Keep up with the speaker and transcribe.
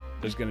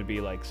there's gonna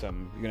be like you're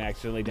gonna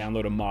accidentally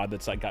download a mod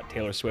that's like got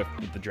Taylor Swift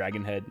with the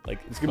dragon head. Like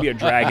it's gonna be a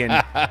dragon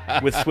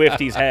with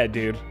Swifty's head,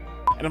 dude.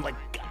 And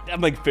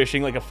I'm like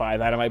fishing like a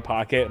 5 out of my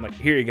pocket. I'm like,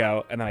 here you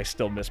go, and then I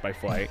still miss my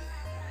flight.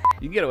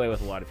 You can get away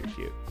with a lot if you're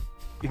cute.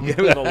 You can get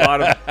away with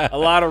a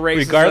lot of racism,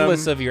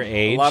 regardless of your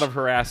age. A lot of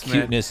harassment.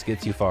 Cuteness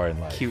gets you far in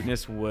life.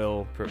 Cuteness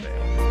will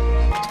prevail.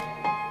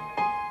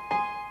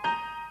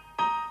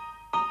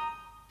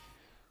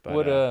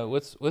 But,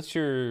 what's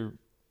your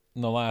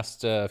in the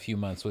last few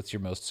months? What's your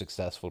most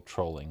successful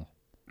trolling?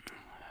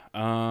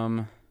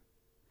 Well,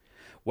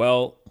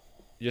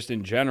 just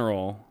in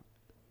general,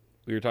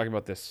 we were talking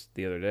about this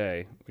the other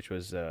day, which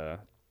was I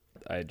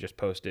had just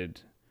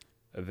posted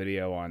a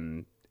video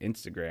on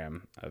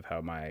Instagram of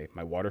how my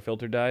water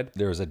filter died.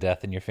 There was a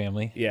death in your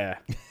family? Yeah.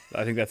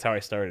 I think that's how I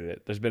started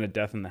it. There's been a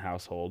death in the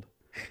household.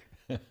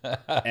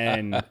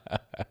 And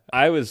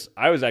I was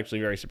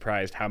actually very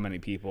surprised how many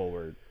people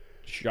were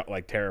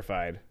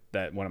terrified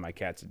that one of my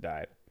cats had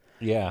died.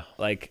 Yeah.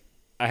 Like,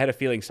 I had a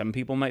feeling some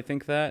people might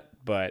think that,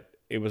 but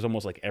it was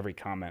almost like every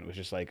comment was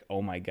just like,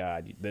 oh my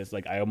God, this,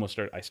 like, I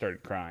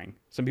started crying.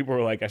 Some people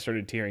were like, I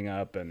started tearing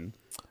up and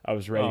I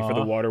was ready for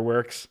the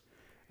waterworks.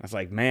 I was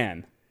like,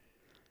 man,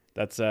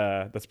 that's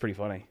pretty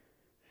funny.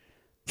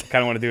 I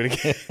kind of want to do it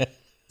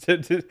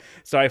again.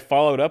 So I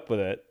followed up with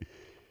it.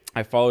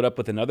 I followed up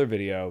with another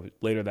video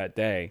later that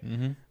day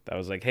that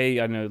was like, hey,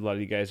 I know a lot of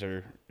you guys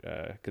are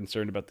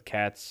concerned about the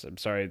cats. I'm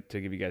sorry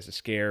to give you guys a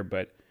scare,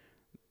 but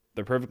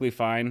they're perfectly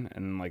fine.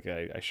 And like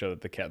I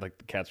showed that the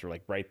cats were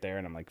like right there,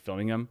 and I'm like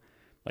filming them.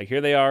 Like,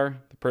 here they are,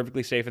 they're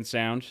perfectly safe and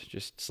sound,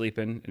 just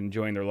sleeping,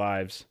 enjoying their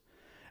lives.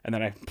 And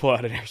then I pull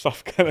out an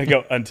airsoft gun and I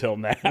go, until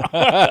now.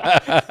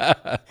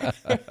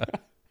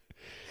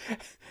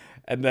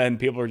 And then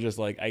people are just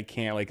like, I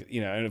can't, like,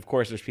 you know, and of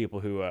course there's people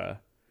who,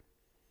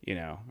 you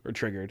know, are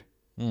triggered.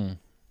 And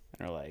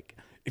are like,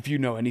 if you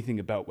know anything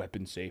about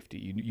weapon safety,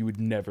 you would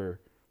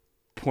never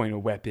point a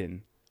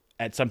weapon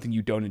at something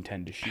you don't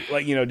intend to shoot.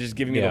 Like, you know, just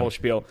giving me the whole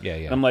spiel. Yeah.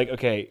 And I'm like,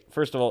 okay,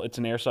 first of all, it's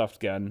an airsoft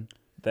gun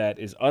that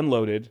is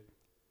unloaded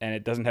and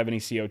it doesn't have any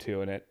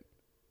CO2 in it.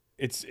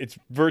 It's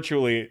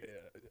virtually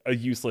a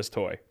useless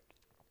toy.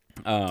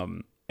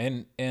 And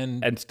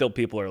still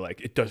people are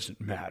like, it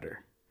doesn't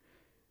matter.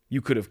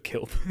 You could have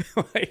killed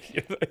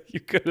you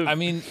could have. I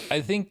mean,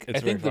 I think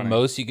the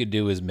most you could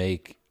do is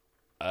make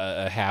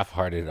a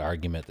half-hearted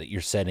argument that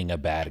you're setting a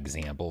bad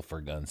example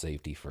for gun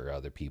safety for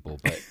other people,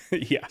 but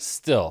yeah,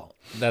 still,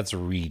 that's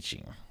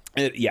reaching.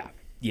 Yeah.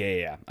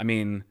 I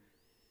mean,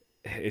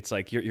 it's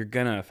like you're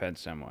gonna offend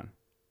someone.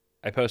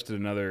 I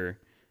posted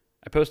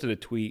a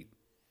tweet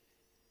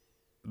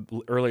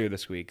earlier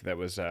this week that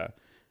was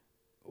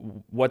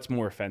what's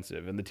more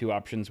offensive, and the two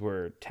options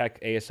were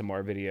tech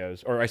ASMR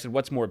videos, or I said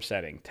what's more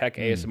upsetting, tech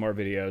ASMR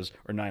videos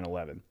or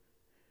 9/11.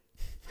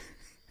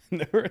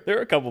 There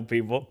were a couple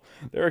people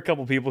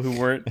who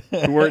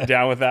weren't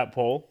down with that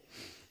poll,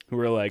 who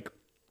were like,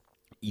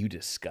 you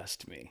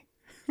disgust me.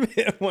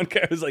 One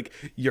guy was like,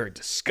 you're a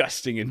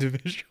disgusting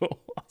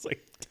individual. I was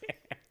like,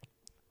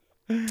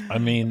 damn. I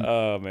mean,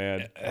 oh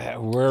man,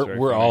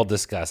 we're all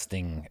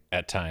disgusting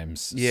at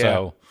times. Yeah.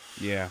 So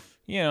yeah,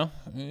 you know,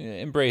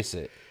 embrace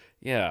it.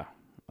 Yeah.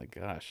 Like,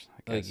 gosh,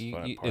 like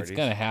it's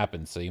gonna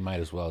happen, so you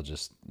might as well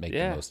just make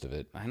the most of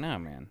it. I know,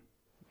 man.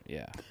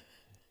 Yeah.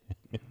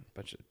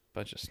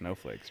 Bunch of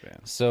snowflakes,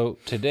 man. So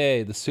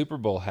today the Super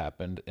Bowl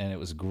happened, and it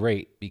was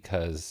great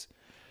because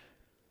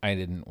I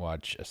didn't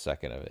watch a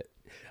second of it.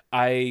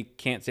 I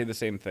can't say the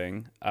same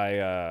thing.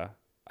 I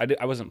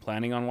wasn't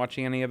planning on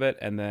watching any of it,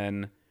 and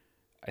then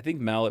I think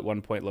Mel at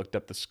one point looked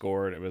up the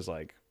score, and it was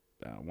like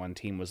one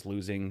team was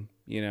losing.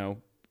 You know,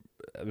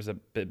 it was a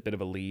bit of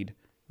a lead.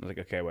 I was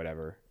like, okay,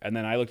 whatever. And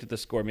then I looked at the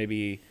score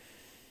maybe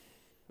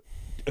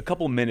a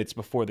couple minutes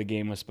before the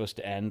game was supposed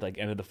to end, like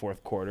end of the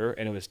fourth quarter,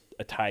 and it was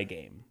a tie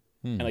game.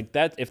 And like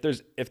that, if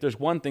there's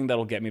one thing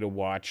that'll get me to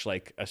watch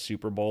like a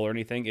Super Bowl or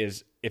anything,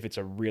 is if it's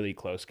a really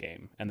close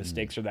game and the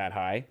stakes are that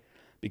high,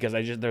 because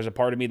there's a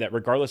part of me that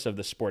regardless of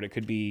the sport, it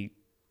could be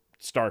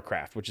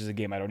StarCraft, which is a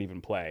game I don't even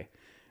play.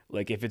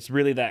 Like if it's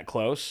really that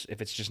close,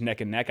 if it's just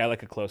neck and neck, I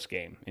like a close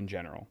game in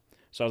general.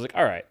 So I was like,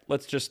 all right,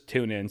 let's just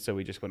tune in. So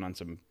we just went on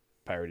some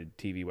pirated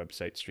TV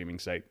website, streaming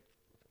site,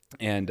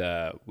 and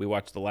we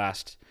watched the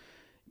last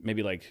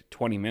maybe like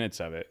 20 minutes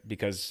of it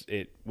because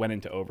it went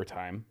into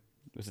overtime.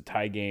 It was a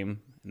tie game,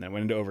 and then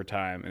went into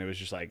overtime, and it was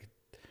just like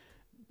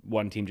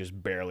one team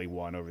just barely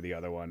won over the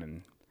other one,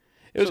 and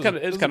it was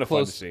kind of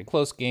fun to see.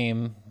 Close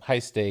game, high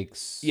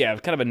stakes. Yeah, it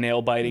was kind of a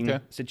nail biting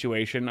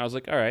situation. I was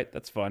like, all right,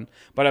 that's fun,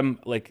 but I'm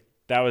like,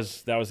 that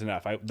was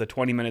enough. The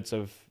 20 minutes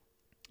of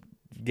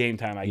game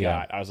time I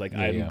got, I was like,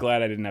 I'm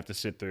glad I didn't have to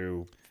sit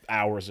through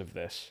hours of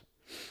this.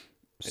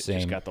 Same.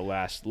 Just got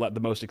the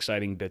most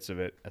exciting bits of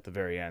it at the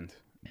very end.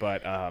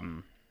 But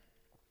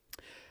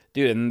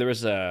dude, and there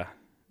was a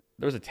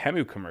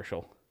Temu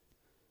commercial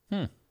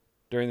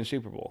during the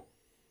Super Bowl.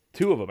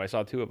 Two of them. I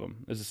saw two of them.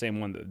 It was the same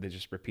one that they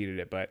just repeated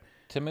it, but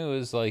Temu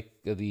is like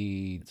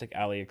it's like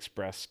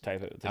AliExpress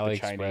type of, it's like AliExpress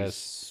the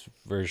Chinese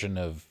version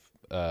of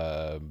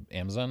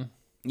Amazon.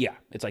 Yeah,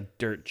 it's like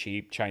dirt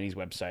cheap Chinese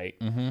website.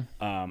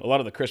 A lot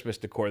of the Christmas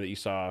decor that you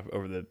saw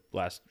over the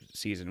last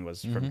season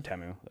was from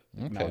Temu.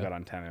 Mel got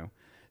on Temu.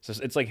 So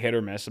it's like hit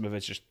or miss. Some of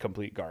it's just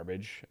complete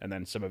garbage, and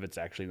then some of it's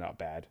actually not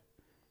bad.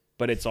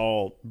 But it's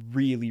all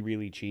really,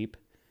 really cheap.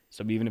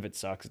 So even if it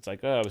sucks, it's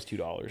like, oh, it was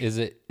 $2.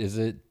 Is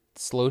it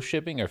slow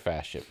shipping or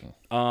fast shipping?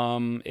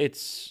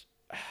 It's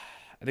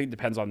I think it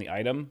depends on the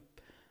item.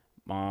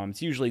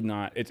 It's usually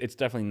not. It's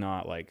definitely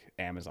not like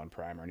Amazon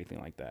Prime or anything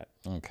like that.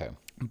 Okay.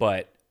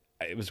 But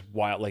it was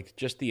wild. Like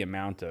just the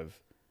amount of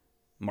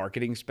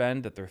marketing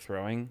spend that they're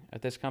throwing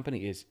at this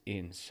company is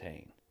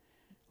insane.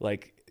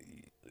 Like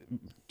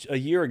a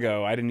year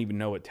ago, I didn't even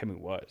know what Temu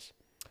was,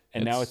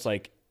 and now it's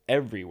like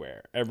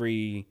everywhere.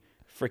 Every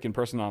freaking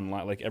person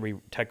online, like every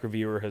tech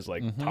reviewer has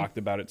like talked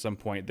about it at some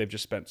point. They've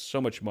just spent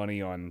so much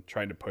money on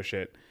trying to push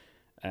it,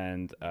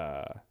 and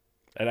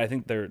I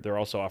think they're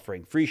also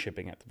offering free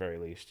shipping at the very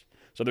least.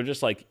 So they're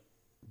just like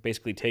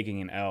basically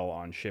taking an L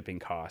on shipping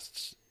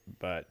costs,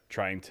 but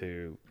trying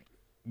to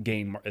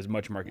gain as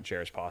much market share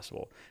as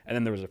possible. And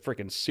then there was a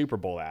freaking Super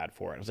Bowl ad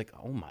for it. I was like,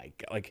 oh my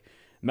god! Like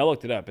Mel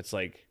looked it up. It's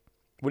like,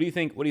 what do you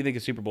think? What do you think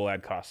a Super Bowl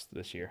ad costs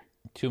this year?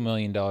 $2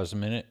 million a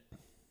minute.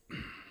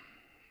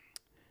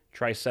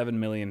 Try 7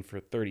 million for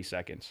 30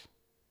 seconds.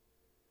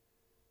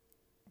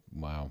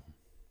 Wow.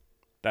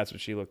 That's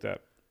what she looked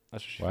up.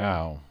 That's what she wow.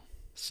 found.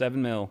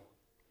 7 mil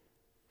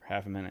for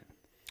half a minute.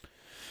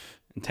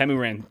 And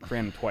Temu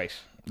ran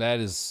twice. That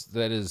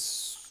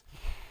is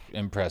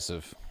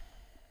impressive.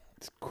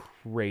 It's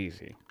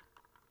crazy.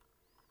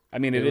 I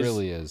mean, it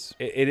really is.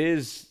 It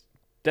is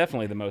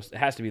definitely it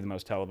has to be the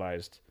most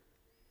televised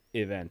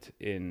event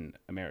in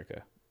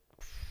America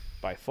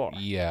by far.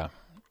 Yeah.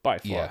 By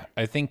far. Yeah.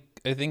 I think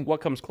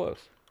what comes close?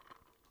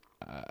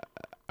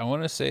 I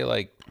want to say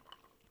like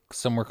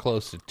somewhere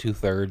close to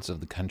 2/3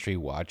 of the country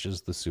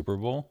watches the Super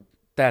Bowl.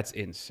 That's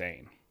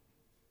insane.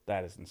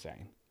 That is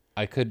insane.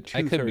 I could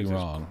be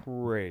wrong.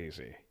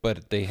 Crazy.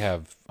 But they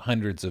have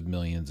hundreds of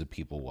millions of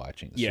people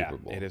watching the Super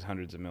Bowl. Yeah, it is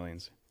hundreds of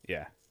millions.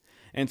 Yeah.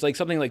 And it's like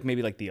something like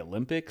maybe like the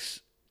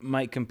Olympics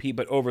might compete,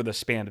 but over the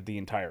span of the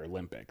entire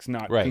Olympics,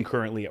 not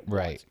concurrently at once.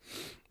 Right.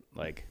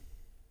 Like,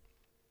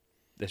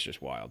 it's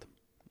just wild.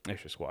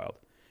 It's just wild.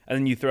 And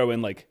then you throw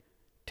in like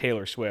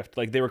Taylor Swift.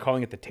 Like they were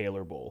calling it the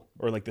Taylor Bowl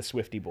or like the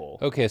Swifty Bowl.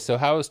 Okay, so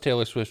how is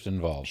Taylor Swift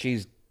involved?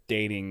 She's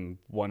dating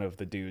one of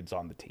the dudes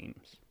on the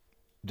teams.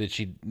 Did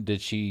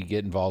she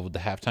get involved with the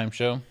halftime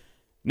show?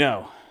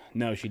 No,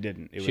 she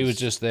didn't. She was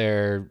just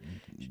there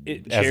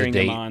as cheering a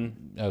date. them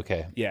on.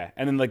 Okay. Yeah,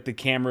 and then like the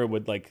camera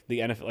would like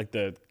the NFL like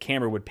the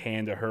camera would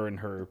pan to her and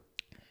her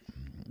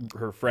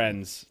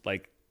friends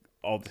like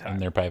all the time in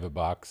their private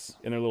box,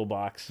 in their little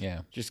box. Yeah,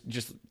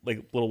 just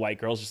like little white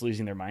girls just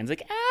losing their minds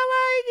like,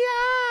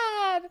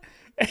 oh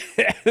my god.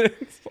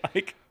 It's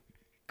like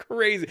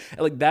crazy. And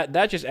like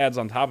that just adds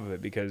on top of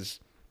it because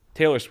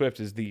Taylor Swift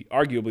is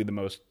arguably the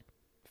most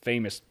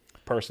famous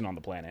person on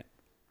the planet.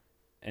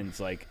 And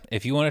it's like,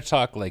 if you want to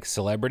talk like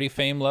celebrity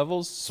fame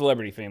levels,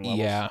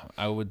 yeah,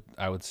 I would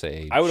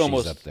say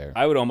she's up there.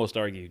 I would almost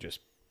argue just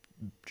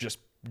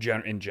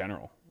in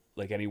general,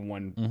 like any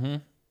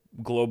one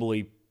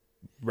globally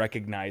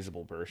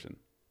recognizable person,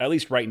 at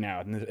least right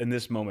now in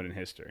this moment in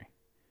history.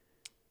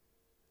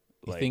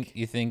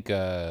 You think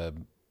a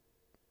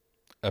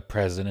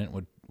president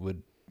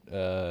would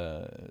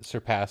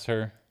surpass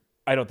her?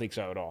 I don't think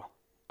so at all.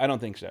 I don't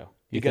think so.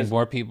 You think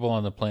more people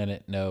on the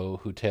planet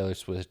know who Taylor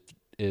Swift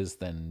is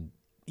than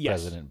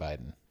President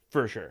Biden?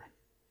 For sure.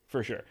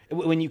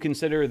 When you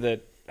consider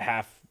that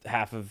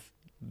half of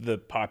the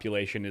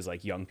population is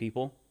like young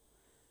people,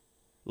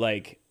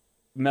 like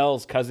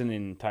Mel's cousin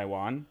in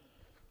Taiwan,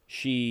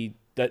 she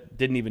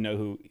didn't even know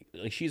who.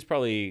 Like she's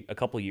probably a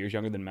couple years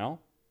younger than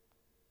Mel.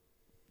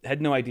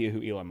 Had no idea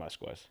who Elon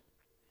Musk was.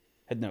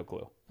 Had no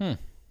clue.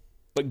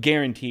 But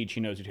guaranteed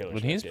she knows who Taylor Swift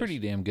is. But he's pretty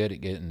damn good at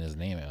getting his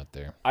name out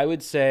there. I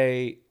would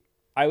say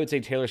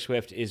Taylor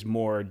Swift is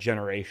more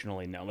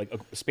generationally known, like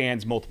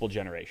spans multiple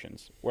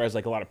generations. Whereas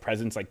like a lot of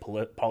presidents, like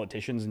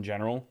politicians in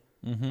general,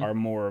 are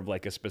more of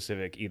like a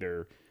specific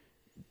either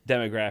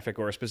demographic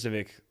or a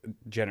specific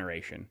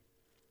generation.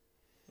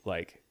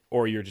 Like,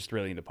 or you're just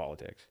really into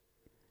politics.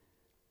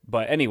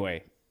 But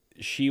anyway,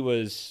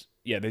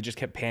 they just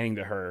kept panning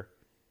to her.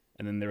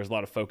 And then there was a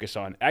lot of focus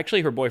on,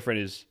 actually her boyfriend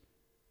is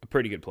a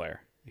pretty good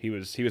player. He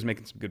was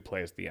making some good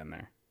plays at the end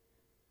there.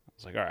 I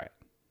was like, all right.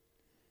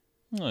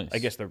 Nice. I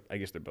guess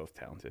they're both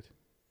talented.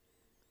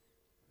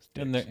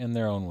 In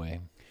their own way.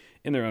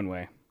 In their own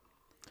way.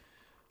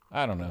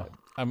 I don't know.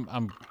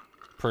 I'm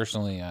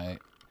personally I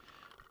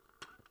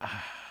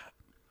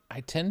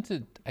tend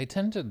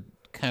to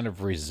kind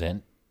of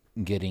resent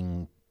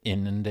getting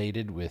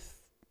inundated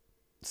with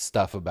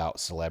stuff about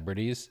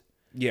celebrities.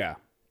 Yeah.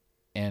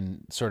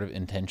 And sort of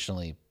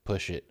intentionally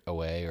push it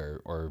away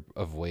or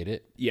avoid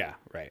it. Yeah,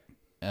 right.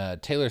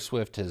 Taylor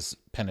Swift has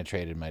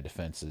penetrated my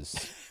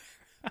defenses.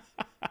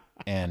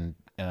 and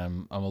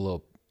I'm a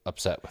little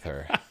upset with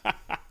her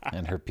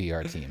and her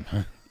PR team.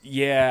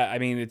 Yeah, I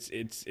mean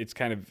it's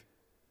kind of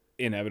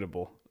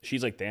inevitable.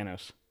 She's like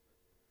Thanos.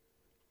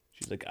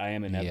 She's like, I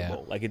am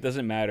inevitable. Like, it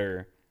doesn't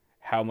matter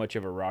how much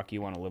of a rock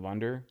you want to live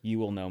under, you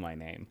will know my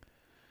name.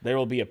 There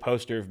will be a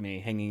poster of me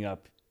hanging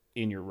up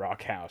in your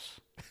rock house,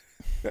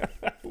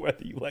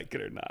 whether you like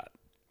it or not.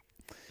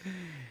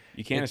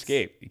 You can't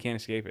escape. You can't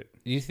escape it.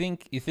 You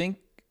think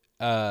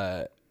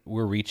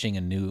we're reaching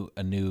a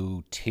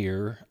new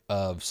tier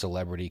of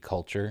celebrity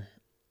culture,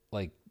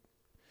 like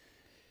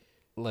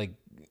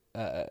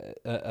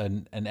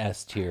an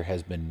S tier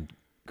has been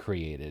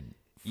created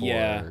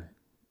for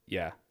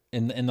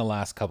in the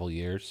last couple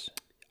years.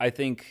 I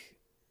think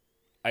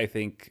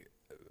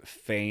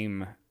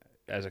fame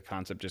as a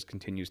concept just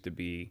continues to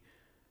be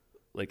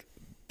like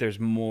there's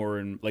more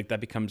and like that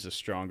becomes a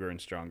stronger and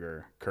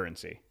stronger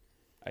currency.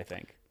 I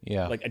think.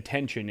 Yeah. Like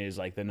attention is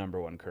like the number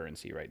one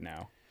currency right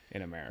now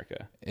in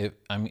America.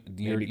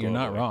 You're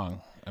not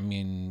wrong. I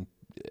mean,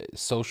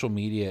 social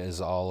media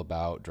is all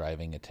about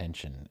driving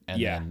attention.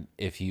 And then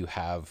if you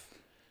have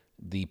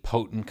the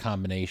potent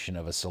combination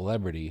of a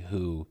celebrity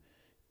who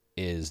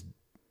is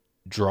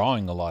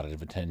drawing a lot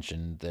of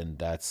attention, then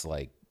that's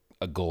like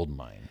a gold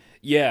mine.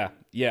 Yeah.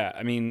 Yeah.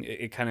 I mean,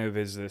 it kind of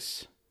is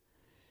this,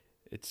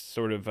 it's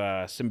sort of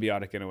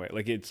symbiotic in a way.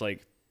 Like it's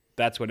like,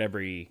 that's what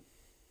every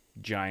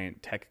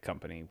giant tech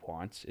company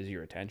wants is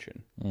your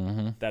attention.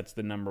 Mm-hmm. That's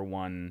the number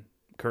one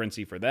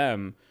currency for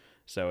them.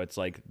 So it's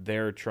like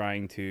they're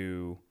trying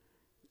to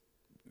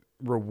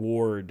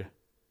reward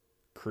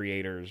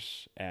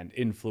creators and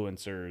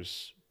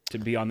influencers to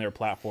be on their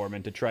platform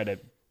and to try to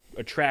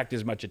attract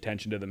as much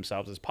attention to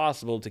themselves as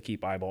possible to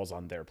keep eyeballs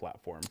on their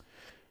platform.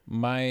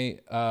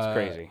 It's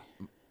crazy.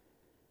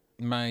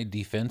 My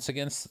defense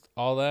against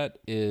all that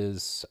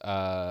is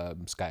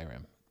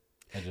Skyrim.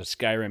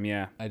 Skyrim,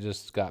 yeah. I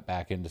just got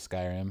back into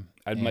Skyrim.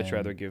 I'd much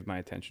rather give my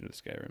attention to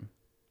Skyrim.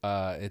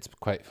 It's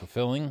quite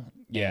fulfilling.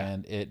 Yeah.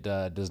 And it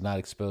does not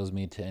expose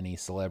me to any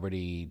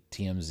celebrity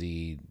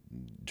TMZ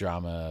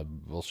drama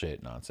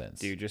bullshit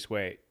nonsense. Dude, just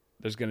wait.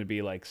 There's going to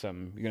be like you're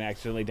going to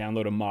accidentally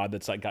domoad a mod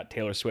that's like got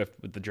Taylor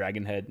Swift with the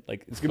dragon head.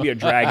 Like it's going to be a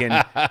dragon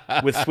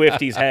with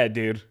Swifty's head,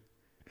 dude.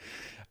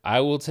 I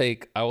will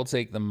take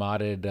the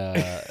modded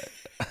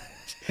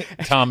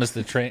Thomas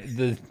the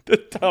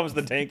Thomas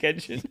the Tank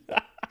Engine.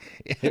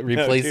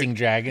 Replacing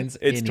dragons.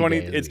 It's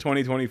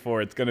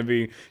 2024.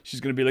 She's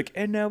gonna be like,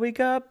 and now we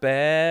got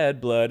bad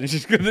blood, and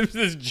she's gonna be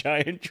this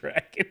giant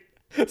dragon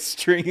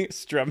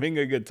strumming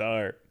a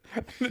guitar,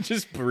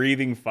 just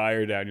breathing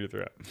fire down your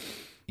throat.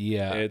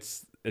 Yeah,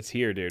 it's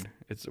here, dude.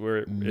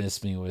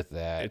 Miss me with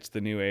that. It's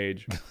the new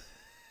age.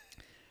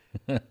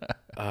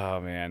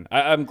 Oh man,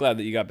 I'm glad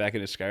that you got back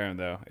into Skyrim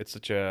though. It's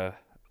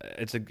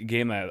a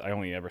game that I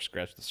only ever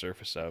scratched the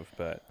surface of,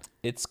 but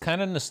it's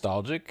kind of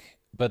nostalgic.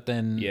 But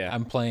then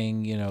I'm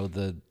playing,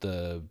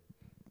 the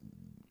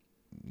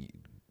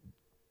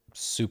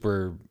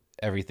super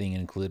everything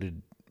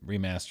included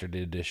remastered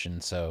edition.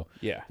 So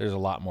there's a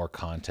lot more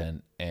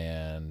content,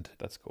 and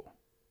that's cool.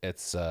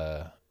 It's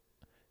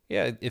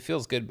it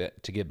feels good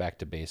to get back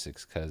to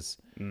basics because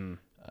it's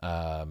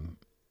a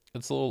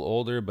little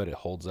older, but it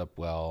holds up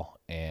well,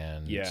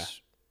 and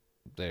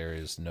there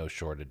is no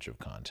shortage of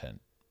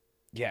content.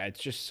 Yeah, it's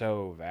just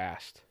so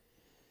vast.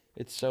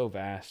 It's so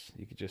vast.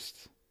 You could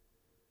just.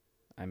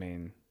 I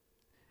mean,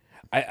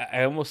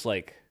 I almost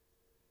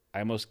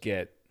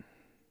get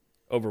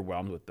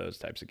overwhelmed with those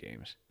types of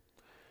games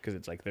because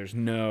it's like they're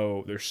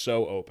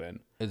so open.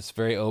 It's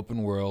very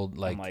open world.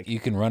 Like you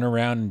can run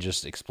around and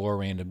just explore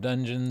random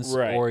dungeons,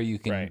 or you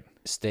can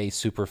stay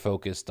super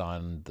focused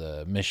on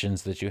the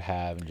missions that you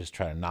have and just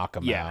try to knock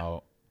them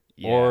out,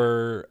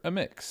 or a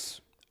mix.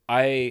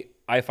 I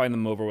find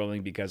them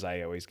overwhelming because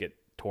I always get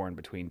torn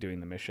between doing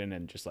the mission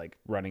and just like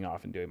running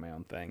off and doing my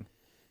own thing.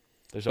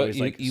 There's always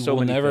you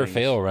will never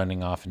fail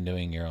running off and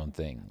doing your own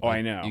thing. Oh,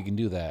 I know. You can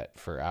do that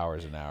for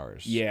hours and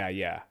hours.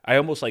 Yeah. I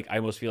almost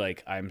feel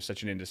like I'm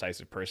such an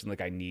indecisive person. Like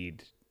I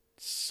need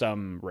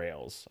some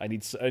rails. I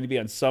need to be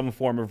on some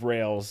form of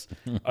rails.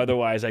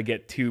 Otherwise, I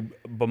get too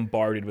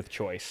bombarded with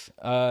choice.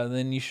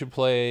 Then you should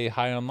play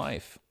High on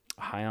Life.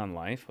 High on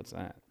Life? What's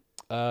that?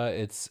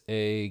 It's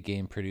a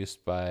game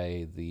produced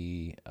by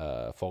the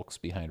folks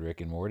behind Rick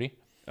and Morty.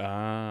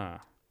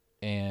 Ah.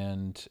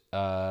 And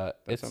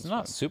it's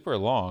not super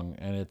long,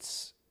 and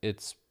it's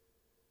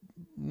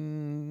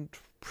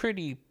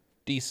pretty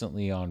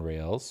decently on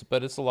rails,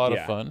 but it's a lot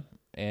of fun.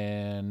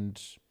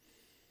 And it's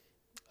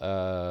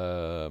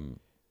gotta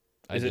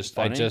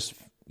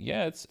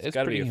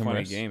be a humorous.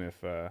 funny game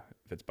if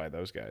it's by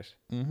those guys.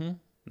 Mm-hmm.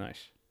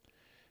 Nice.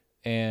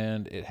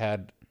 And it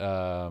had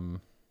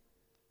one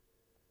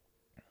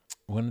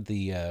of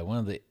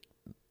the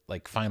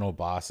like final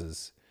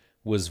bosses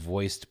was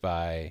voiced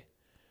by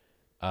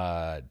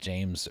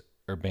James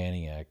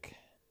Urbaniak.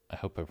 I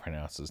hope I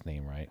pronounced his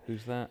name right.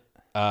 Who's that?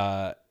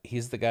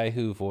 He's the guy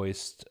who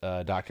voiced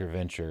Dr.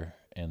 Venture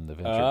in the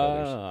Venture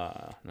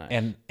Brothers. Nice.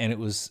 And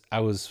I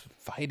was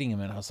fighting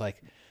him, and I was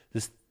like,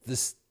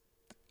 this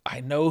I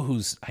know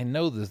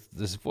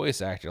this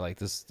voice actor. Like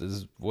this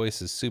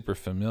voice is super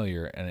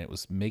familiar, and it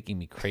was making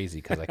me crazy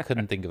because I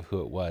couldn't think of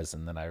who it was.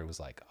 And then I was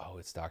like, oh,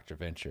 it's Dr.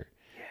 Venture.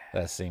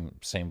 that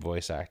same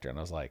voice actor, and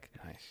I was like,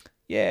 Nice.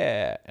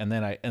 yeah. And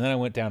then I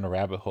went down a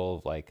rabbit hole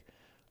of like,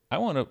 I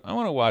want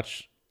to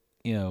watch,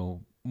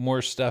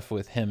 more stuff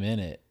with him in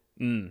it.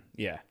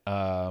 Yeah.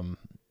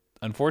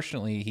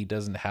 Unfortunately, he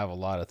doesn't have a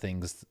lot of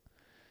things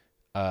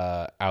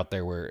out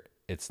there where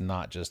it's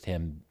not just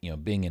him,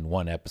 being in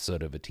one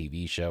episode of a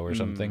TV show or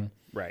something.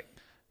 Right.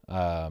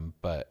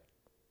 But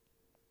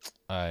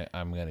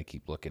I'm gonna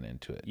keep looking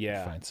into it.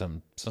 Yeah.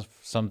 Find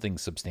something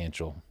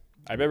substantial.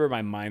 I remember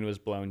my mind was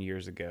blown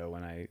years ago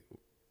when I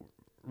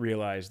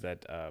realized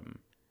that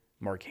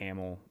Mark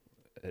Hamill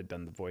had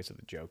done the voice of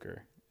the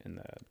Joker in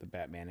the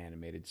Batman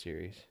animated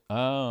series.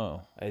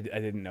 Oh. I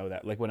didn't know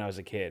that. Like when I was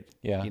a kid.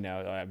 Yeah.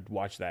 I'd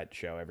watch that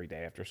show every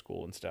day after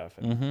school and stuff.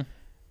 And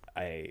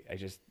I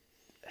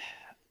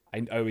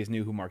always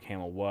knew who Mark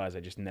Hamill was. I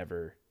just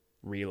never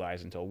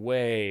realized until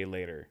way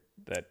later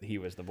that he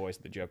was the voice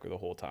of the Joker the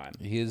whole time.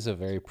 He is a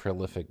very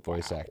prolific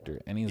voice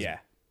actor, and he's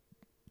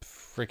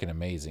freaking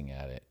amazing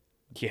at it.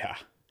 Yeah.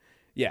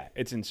 Yeah,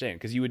 it's insane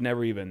because you would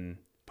never even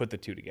put the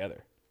two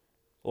together.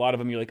 A lot of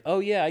them you're like, oh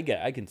yeah,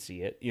 I can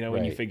see it.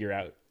 When you figure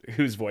out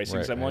who's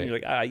voicing someone, you're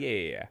like,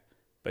 yeah.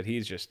 But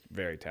he's just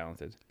very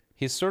talented.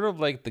 He's sort of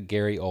like the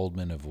Gary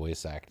Oldman of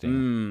voice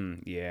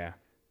acting. Yeah.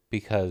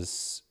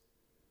 Because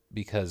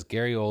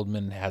Gary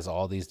Oldman has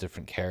all these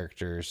different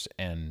characters,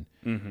 and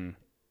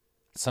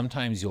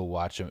sometimes you'll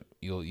watch a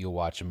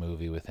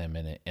movie with him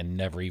in it and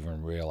never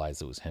even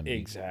realize it was him.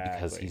 Exactly.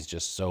 Because he's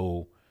just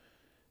so...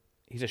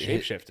 He's a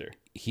shapeshifter.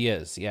 He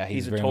is, yeah.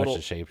 He's very much a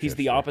shapeshifter. He's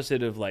the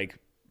opposite of like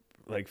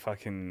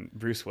fucking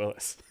Bruce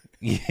Willis.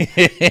 He's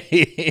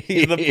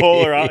the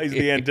polar. He's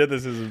the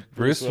antithesis of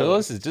Bruce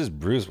Willis is just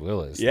Bruce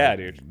Willis. Yeah,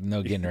 dude.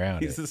 No getting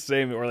around He's the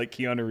same, or like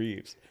Keanu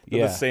Reeves.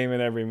 They're the same in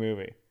every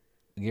movie.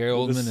 Gary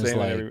Oldman is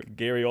like...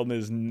 Gary Oldman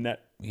is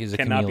he's a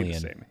cannot chameleon. be the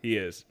same. He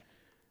is.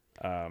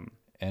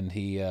 And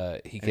he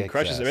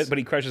crushes it, but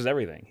he crushes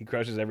everything. He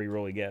crushes every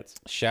role he gets.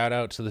 Shout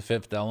out to The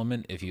Fifth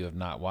Element. If you have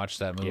not watched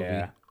that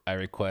movie, I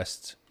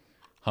request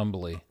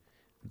humbly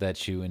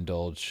that you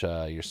indulge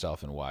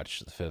yourself and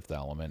watch The Fifth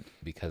Element,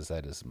 because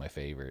that is my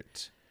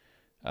favorite.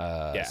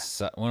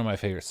 One of my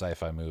favorite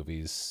sci-fi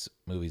movies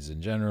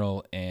in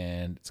general,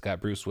 and it's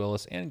got Bruce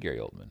Willis and Gary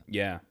Oldman.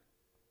 Yeah.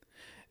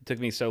 It took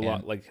me so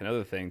long, like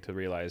another thing, to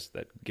realize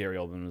that Gary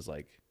Oldman was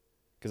like,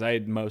 because I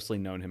had mostly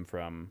known him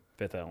from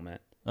Fifth Element,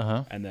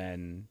 and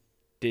then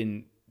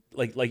didn't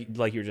like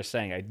you were just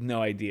saying, I had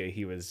no idea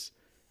he was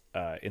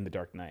in The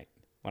Dark Knight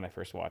when I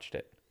first watched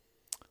it.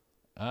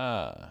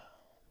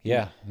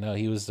 Yeah, no,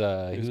 he was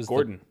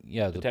Gordon.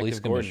 The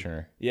police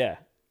commissioner. Yeah,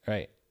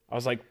 right. I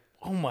was like,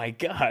 oh my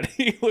god,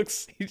 he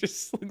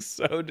just looks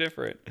so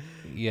different.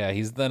 Yeah,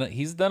 he's done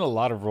a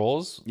lot of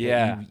roles.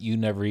 Yeah,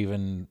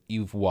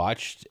 you've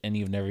watched and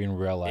you've never even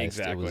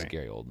realized it was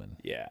Gary Oldman.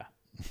 Yeah,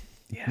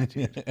 yeah,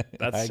 dude,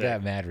 that's I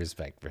got mad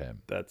respect for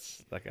him. That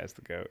guy's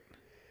the goat.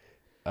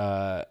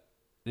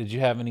 Did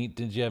you have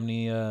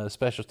any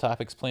special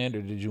topics planned,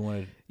 or did you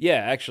want to? Yeah,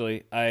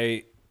 actually,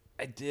 I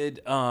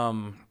did.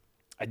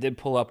 I did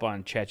pull up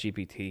on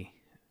ChatGPT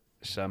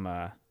some.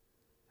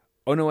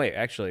 Oh no, wait.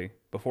 Actually,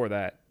 before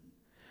that,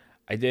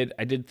 I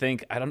did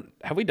think,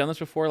 have we done this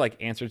before? Like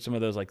answered some of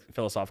those like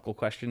philosophical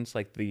questions,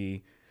 like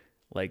the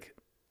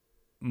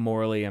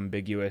morally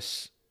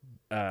ambiguous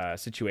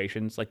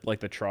situations,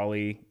 like the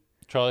trolley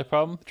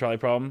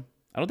problem.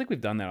 I don't think we've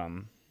done that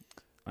on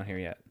here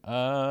yet.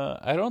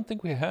 I don't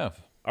think we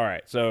have. All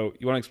right. So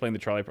you want to explain the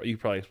trolley? You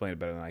probably explain it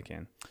better than I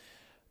can.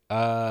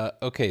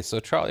 Okay,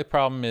 so trolley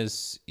problem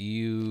is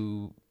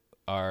you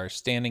are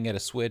standing at a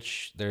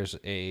switch. There's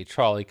a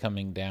trolley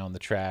coming down the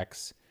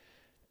tracks,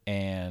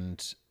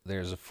 and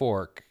there's a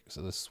fork.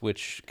 So the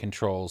switch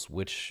controls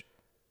which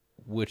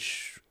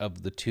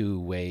of the two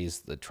ways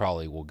the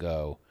trolley will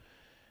go.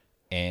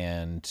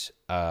 And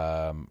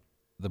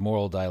the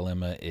moral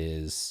dilemma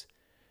is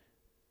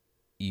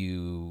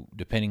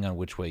depending on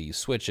which way you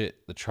switch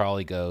it, the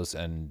trolley goes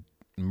and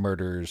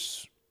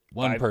murders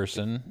one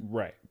person,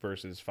 right,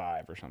 versus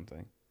 5 or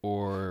something,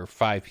 or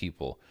 5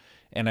 people.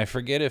 And I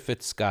forget if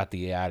it's got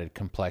the added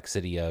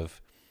complexity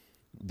of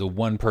the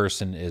one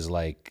person is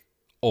like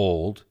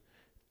old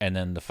and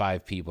then the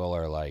 5 people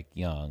are like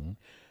young,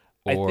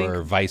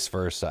 or vice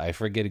versa. I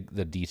forget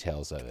the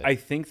details of it. I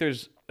think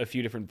there's a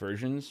few different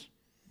versions.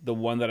 The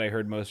one that I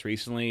heard most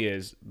recently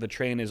is the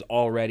train is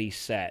already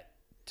set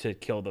to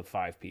kill the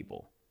 5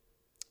 people.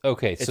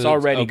 Okay, it's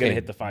already going to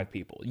hit the 5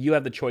 people. You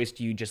have the choice.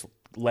 Do you just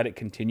let it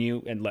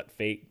continue and let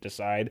fate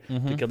decide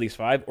to kill these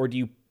 5? Or do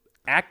you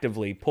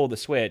actively pull the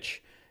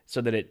switch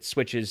so that it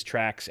switches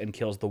tracks and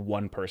kills the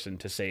one person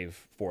to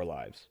save 4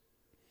 lives?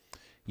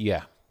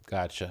 Yeah,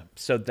 gotcha.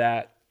 So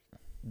I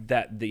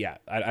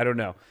don't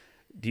know.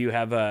 Do you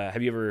have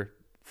you ever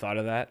thought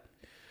of that?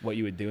 What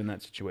you would do in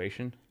that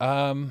situation?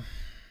 A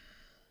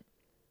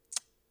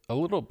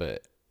little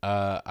bit.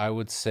 I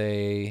would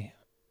say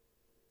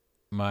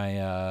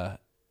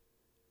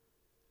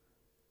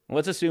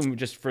let's assume,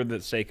 just for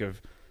the sake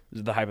of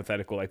the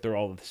hypothetical, like they're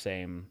all the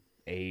same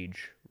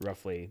age,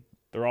 roughly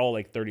They're all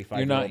like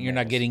 35. You're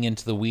not getting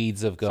into the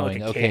weeds of going,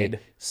 like okay, kid.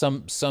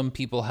 some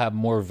people have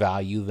more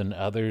value than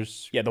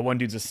others. Yeah, the one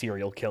dude's a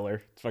serial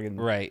killer. It's fucking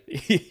right.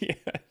 Yeah,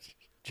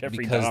 Jeffrey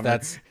because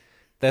Dahmer.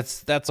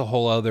 that's a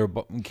whole other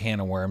can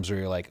of worms where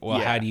you're like, well,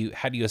 Yeah.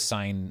 how do you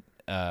assign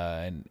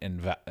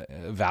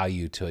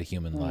value to a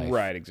human life?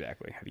 Right,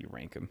 exactly. How do you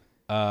rank them?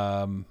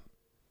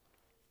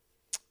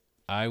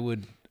 I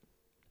would.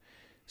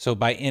 So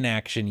by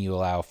inaction, you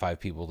allow 5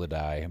 people to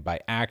die.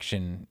 By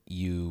action,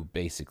 you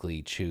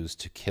basically choose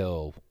to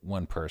kill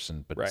one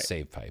person but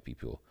save 5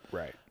 people.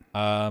 Right.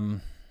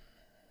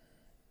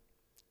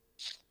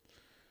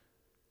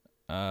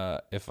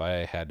 If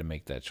I had to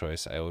make that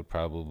choice, I would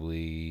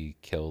probably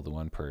kill the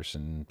one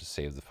person to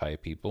save the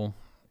 5 people.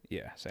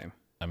 Yeah, same.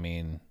 I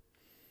mean,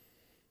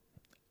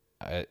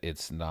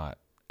 it's not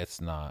it's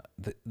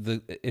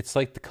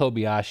like the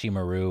Kobayashi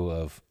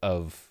Maru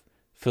of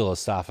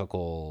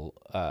philosophical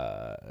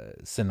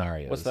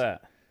scenarios. What's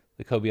that?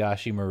 The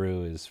Kobayashi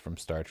Maru is from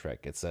Star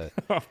Trek. It's a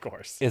of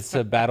course. It's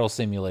a battle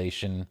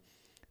simulation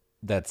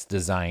that's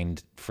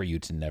designed for you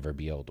to never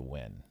be able to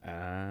win.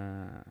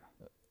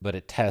 But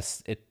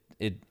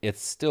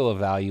it's still a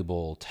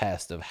valuable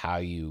test of how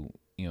you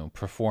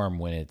perform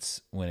when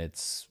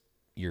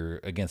you're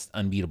against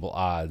unbeatable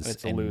odds.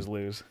 It's a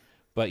lose-lose.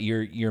 But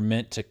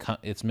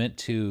it's meant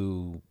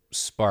to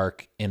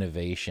spark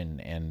innovation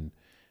and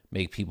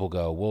make people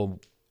go, well,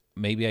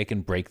 maybe I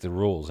can break the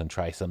rules and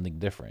try something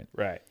different.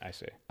 Right, I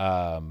see.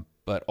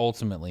 But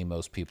ultimately,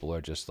 most people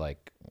are just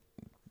like,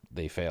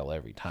 they fail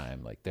every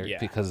time. Like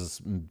because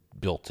it's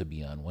built to be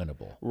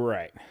unwinnable.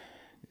 Right.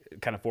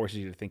 It kind of forces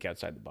you to think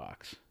outside the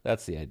box.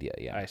 That's the idea,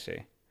 yeah. I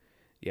see.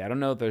 Yeah, I don't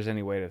know if there's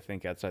any way to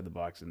think outside the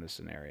box in this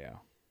scenario.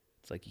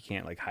 It's like you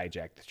can't like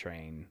hijack the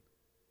train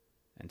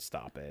and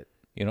stop it.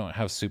 You don't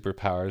have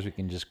superpowers. We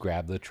can just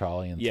grab the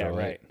trolley and throw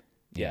it.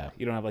 Yeah.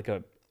 You don't have like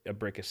a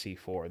brick of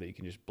C4 that you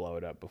can just blow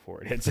it up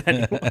before it hits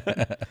anyone.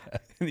 And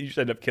you just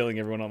end up killing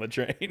everyone on the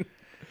train.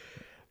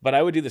 But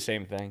I would do the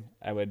same thing.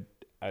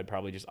 I'd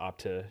probably just I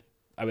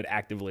would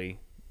actively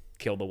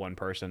kill the one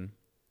person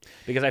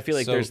because I feel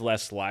like there's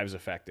less lives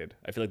affected.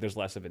 I feel like there's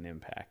less of an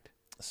impact.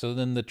 So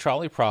then the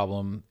trolley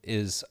problem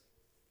is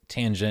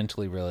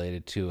tangentially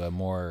related to a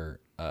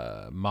more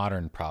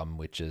modern problem,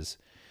 which is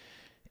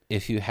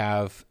if you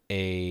have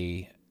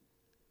a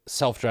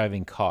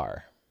self-driving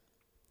car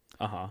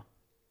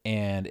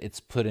and it's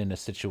put in a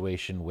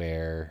situation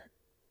where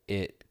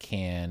it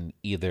can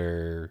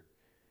either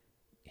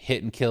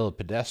hit and kill a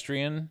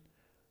pedestrian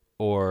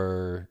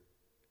or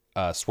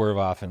swerve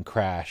off and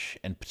crash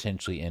and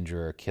potentially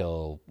injure or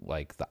kill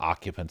like the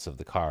occupants of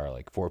the car,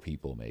 like 4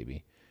 people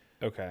maybe.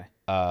 Okay.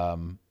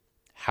 How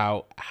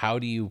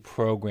do you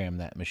program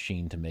that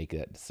machine to make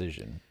that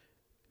decision?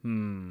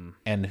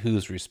 And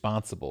who's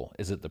responsible?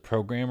 Is it the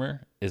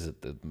programmer? Is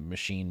it the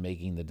machine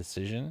making the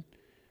decision?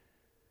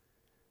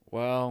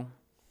 Well,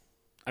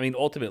 I mean,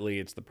 ultimately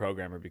it's the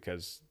programmer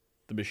because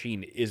the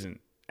machine isn't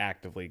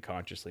actively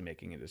consciously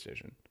making a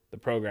decision. The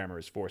programmer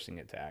is forcing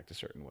it to act a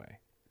certain way.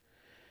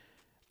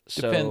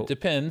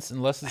 Depends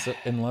unless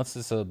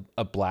it's a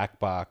black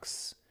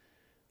box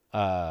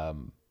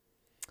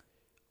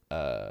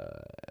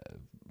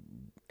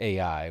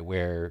AI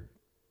where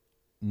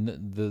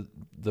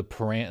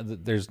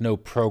there's no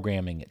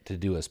programming it to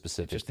do a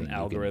specific just thing. An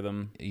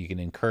algorithm. You can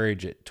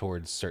encourage it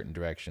towards certain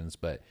directions,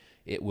 but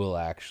it will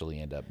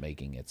actually end up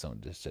making its own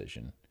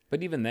decision.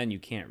 But even then, you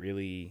can't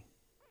really.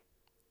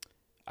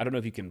 I don't know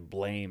if you can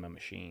blame a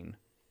machine.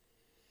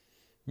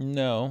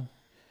 No,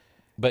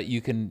 but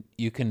you can.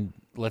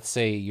 Let's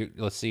say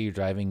you're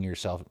driving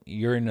yourself.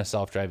 You're in a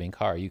self-driving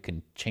car. You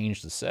can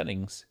change the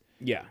settings.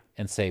 Yeah.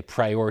 And say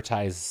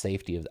prioritize the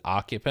safety of the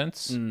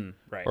occupants,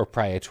 right. Or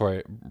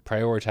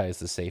prioritize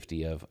the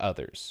safety of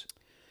others.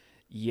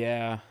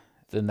 Yeah.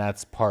 Then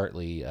that's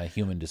partly a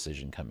human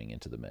decision coming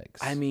into the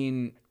mix. I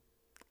mean,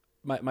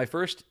 my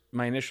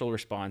initial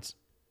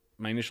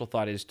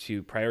thought is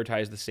to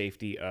prioritize the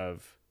safety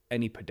of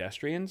any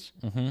pedestrians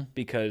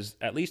because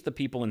at least the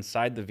people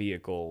inside the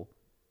vehicle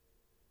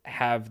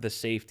have the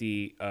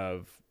safety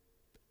of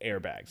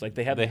airbags. Like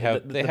they have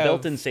the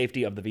built-in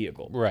safety of the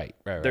vehicle. Right.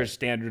 There's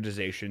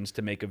standardizations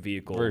to make a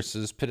vehicle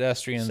versus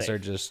pedestrians safe. Are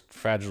just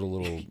fragile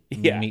little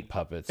meat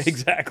puppets.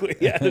 Exactly.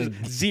 Yeah. There's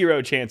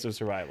zero chance of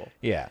survival.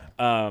 Yeah.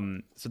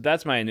 So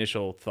that's my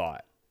initial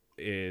thought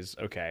is,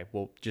 okay,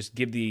 well, just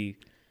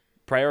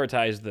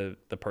prioritize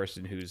the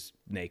person who's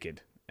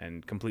naked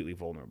and completely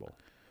vulnerable.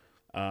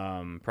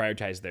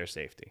 Prioritize their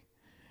safety.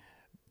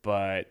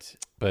 But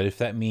if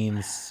that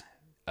means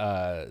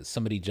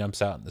somebody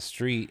jumps out in the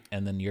street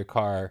and then your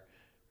car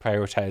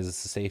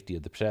prioritizes the safety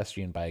of the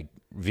pedestrian by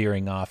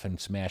veering off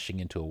and smashing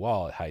into a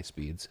wall at high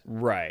speeds.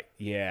 Right.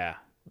 Yeah.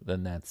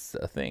 Then that's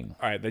a thing.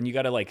 All right. Then you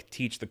got to like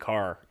teach the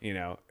car,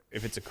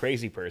 if it's a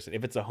crazy person,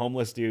 if it's a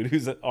homeless dude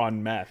who's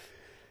on meth,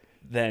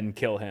 then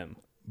kill him.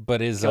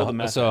 But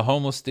so a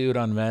homeless dude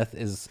on meth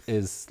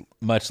is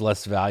much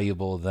less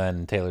valuable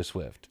than Taylor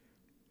Swift?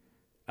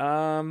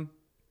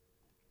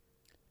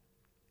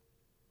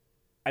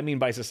 I mean,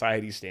 by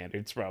society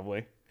standards,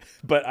 probably,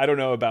 but I don't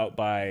know about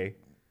by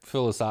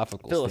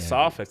philosophically.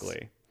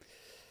 Standards.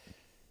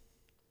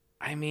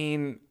 I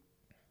mean,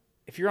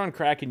 if you're on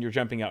crack and you're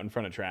jumping out in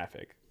front of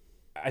traffic,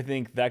 I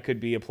think that could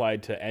be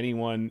applied to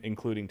anyone,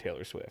 including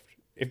Taylor Swift.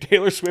 If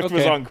Taylor Swift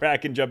was on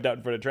crack and jumped out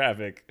in front of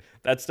traffic,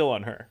 that's still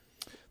on her.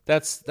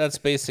 That's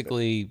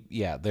basically,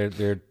 yeah. They're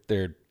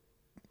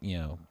you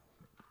know,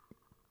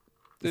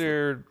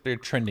 they're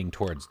trending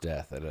towards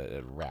death at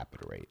a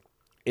rapid rate.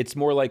 It's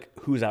more like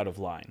who's out of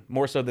line,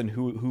 more so than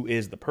who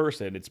is the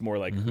person. It's more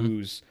like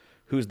who's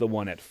the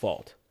one at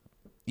fault.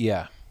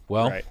 Yeah.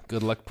 Well,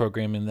 good luck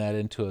programming that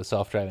into a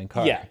self-driving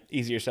car. Yeah,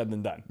 easier said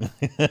than done.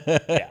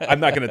 Yeah,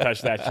 I'm not going to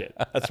touch that shit.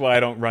 That's why I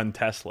don't run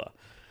Tesla.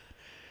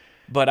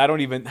 But I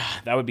don't even,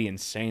 that would be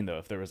insane though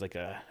if there was like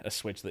a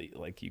switch that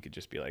like you could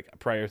just be like,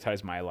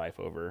 prioritize my life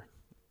over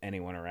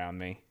anyone around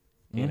me.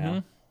 You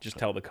know, just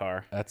tell the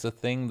car. That's a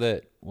thing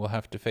that we'll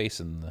have to face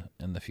in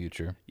the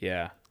future.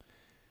 Yeah.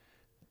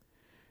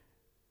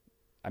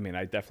 I mean,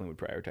 I definitely would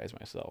prioritize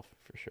myself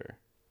for sure.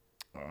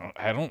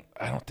 I don't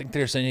think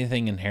there's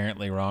anything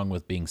inherently wrong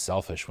with being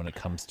selfish when it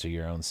comes to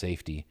your own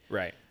safety.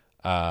 Right.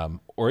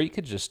 Or you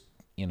could just,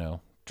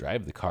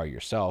 drive the car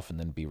yourself and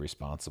then be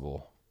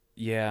responsible.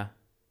 Yeah.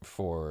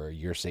 For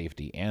your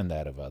safety and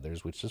that of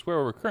others, which is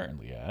where we're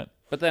currently at.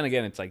 But then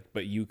again, it's like,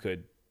 but you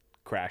could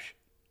crash.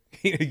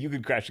 You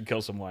could crash and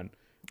kill someone.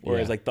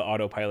 Whereas like the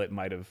autopilot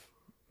might have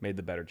made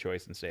the better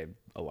choice and saved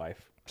a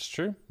life. It's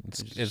true.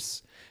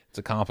 It's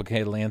a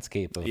complicated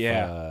landscape of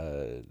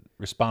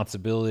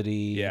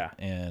responsibility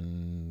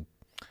and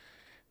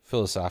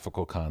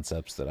philosophical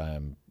concepts that I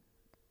am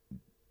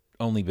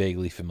only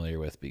vaguely familiar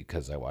with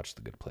because I watched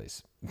The Good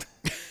Place.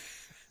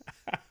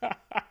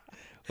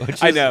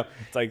 I know.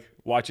 It's like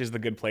watches The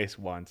Good Place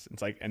once.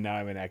 It's like, and now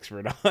I'm an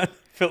expert on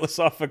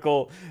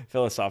philosophical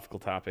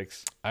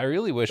topics. I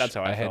really wish that's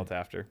how I felt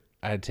after.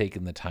 I had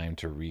taken the time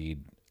to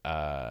read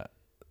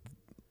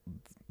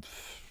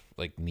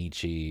like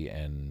Nietzsche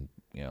and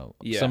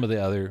some of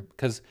the other,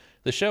 because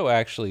the show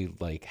actually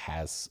like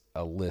has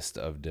a list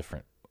of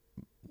different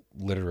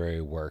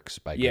literary works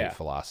by great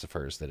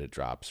philosophers that it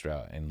drops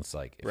throughout, and it's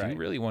like if you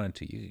really wanted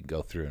to, you could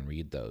go through and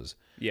read those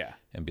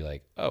and be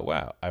like, oh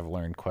wow, I've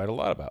learned quite a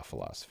lot about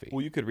philosophy.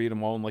 Well, you could read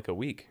them all in like a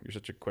week. You're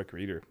such a quick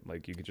reader,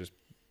 like you could just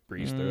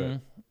breeze through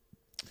it.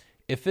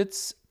 If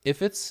it's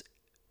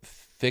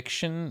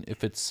fiction,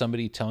 if it's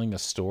somebody telling a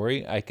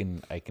story, I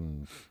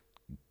can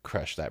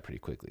crush that pretty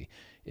quickly.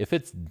 If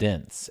it's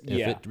dense,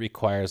 if it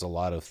requires a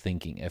lot of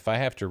thinking, if I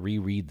have to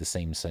reread the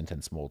same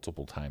sentence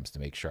multiple times to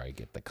make sure I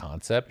get the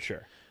concept,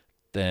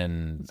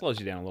 then it slows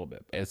you down a little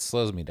bit. It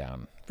slows me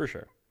down. For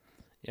sure.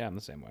 Yeah, I'm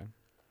the same way.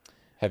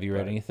 Have you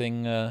read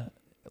anything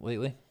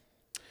lately?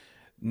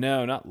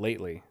 No, not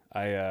lately.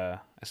 I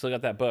still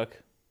got that book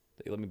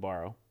that you let me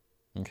borrow.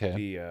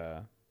 Okay.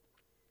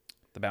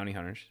 The Bounty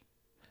Hunters.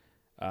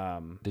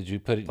 Did you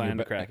put it in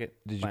your crack it?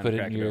 Did you put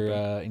it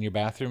in your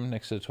bathroom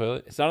next to the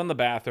toilet? It's not in the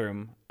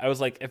bathroom. I was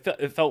like,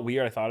 it felt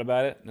weird. I thought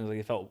about it, and I was like,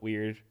 it felt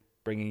weird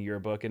bringing your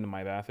book into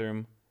my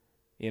bathroom.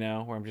 Where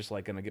I'm just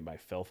like gonna get my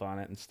filth on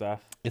it and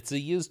stuff. It's a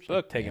used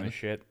book, taking a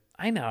shit.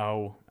 I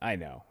know.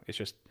 It's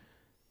just,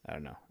 I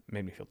don't know. It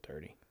made me feel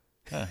dirty.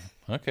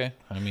 Okay.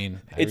 I mean,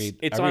 I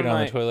read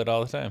on the toilet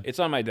all the time. It's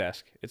on my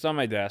desk.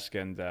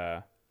 And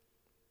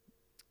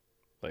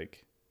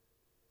like,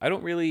 I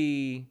don't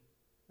really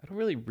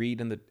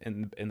read in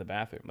the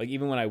bathroom. Like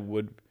even when I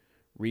would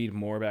read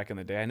more back in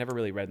the day, I never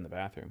really read in the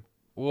bathroom.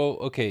 Well,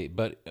 okay,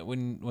 but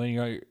when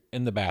you're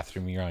in the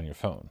bathroom, you're on your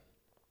phone.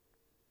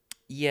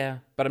 Yeah,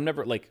 but I'm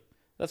never like,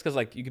 that's because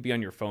like you could be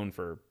on your phone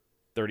for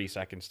 30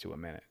 seconds to a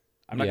minute.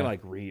 I'm not gonna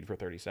like read for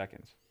 30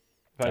 seconds.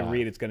 If I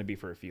read, it's gonna be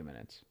for a few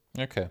minutes.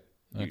 Okay.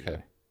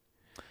 Usually,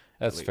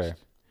 that's fair.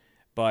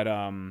 But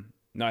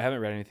no, I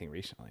haven't read anything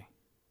recently.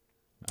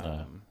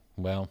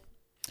 Well.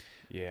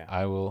 Yeah,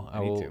 I will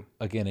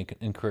again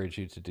encourage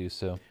you to do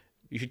so.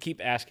 You should keep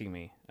asking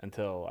me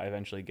until I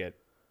eventually get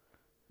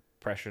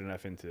pressured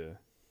enough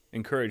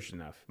encouraged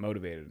enough,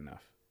 motivated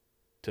enough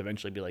to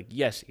eventually be like,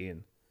 yes,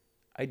 Ian,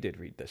 I did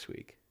read this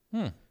week.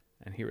 And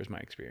here was my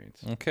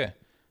experience. Okay.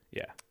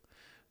 Yeah.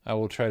 I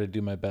will try to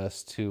do my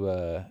best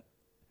to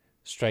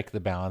strike the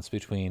balance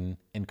between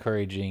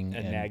encouraging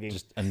and nagging.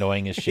 Just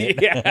annoying as shit.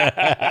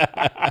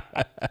 I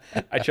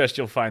trust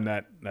you'll find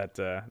that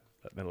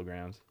middle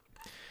ground.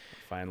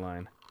 Fine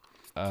line.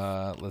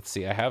 Let's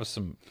see. I have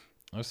some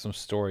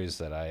stories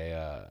that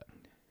I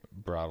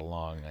brought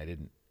along. I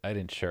didn't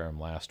share them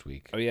last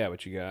week. Oh yeah,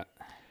 what you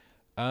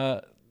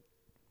got?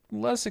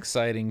 Less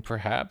exciting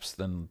perhaps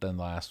than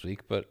last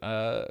week, but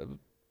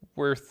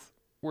worth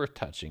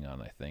touching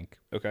on, I think.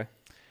 Okay.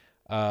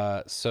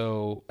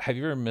 So have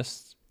you ever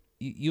missed?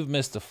 You've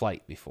missed a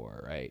flight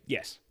before, right?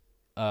 Yes.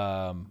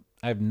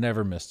 I've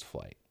never missed a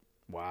flight.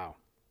 Wow.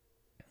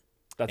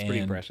 That's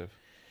pretty impressive.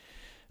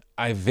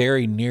 I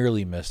very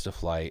nearly missed a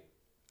flight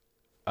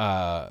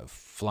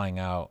flying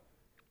out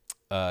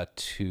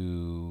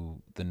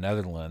to the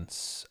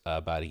Netherlands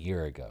about a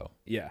year ago.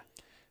 Yeah.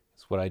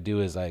 So what I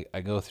do is I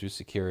go through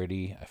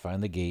security, I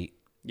find the gate,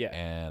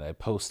 and I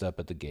post up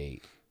at the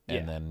gate,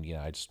 and then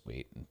I just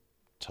wait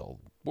until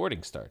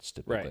boarding starts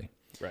typically. Right.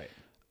 Right.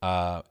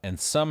 And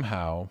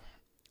somehow,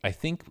 I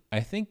think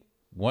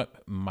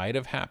what might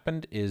have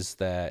happened is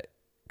that,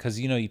 because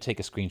you take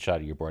a screenshot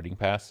of your boarding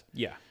pass.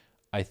 Yeah.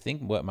 I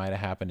think what might have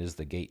happened is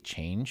the gate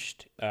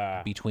changed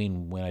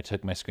between when I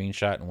took my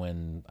screenshot and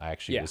when I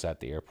actually was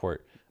at the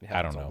airport.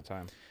 I don't know. All the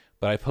time.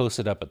 But I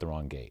posted up at the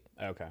wrong gate.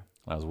 Okay.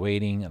 I was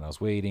waiting and I was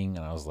waiting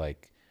and I was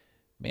like,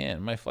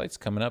 man, my flight's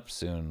coming up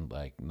soon.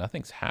 Like,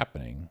 nothing's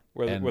happening.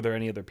 Were there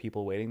any other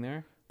people waiting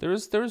there? There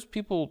was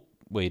people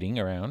waiting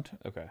around.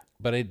 Okay.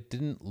 But I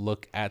didn't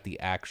look at the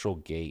actual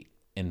gate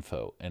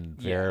info and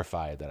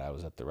verify that I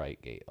was at the right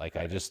gate. Like,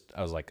 I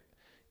was like,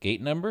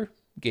 gate number.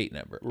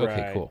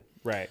 Okay, cool.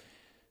 Right.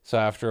 So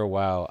after a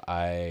while,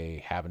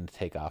 I happened to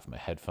take off my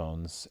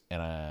headphones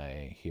and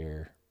I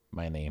hear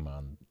my name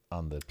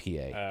on the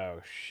PA.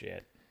 Oh,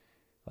 shit.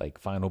 Like,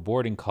 final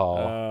boarding call.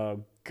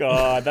 Oh,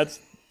 God. That's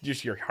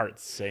just your heart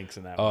sinks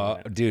in that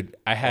moment. Dude,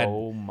 I had.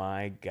 Oh,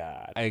 my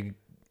God. I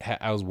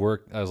was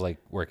like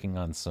working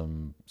on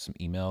some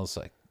emails.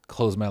 So I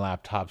closed my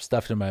laptop,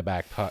 stuffed in my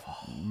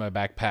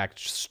backpack,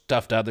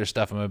 stuffed other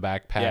stuff in my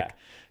backpack. Yeah.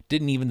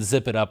 Didn't even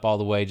zip it up all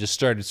the way. Just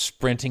started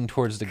sprinting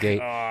towards the gate.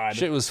 God.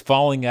 Shit was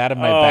falling out of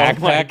my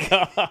backpack.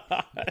 My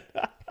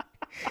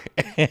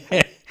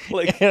God.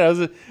 Like,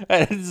 and I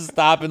had to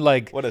stop and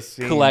like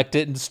collect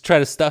it and just try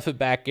to stuff it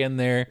back in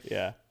there.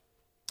 Yeah.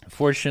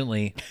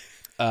 Fortunately,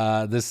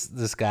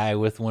 this guy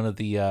with one of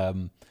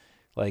the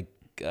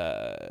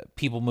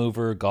people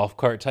mover golf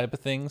cart type of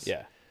things.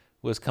 Yeah.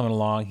 Was coming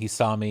along. He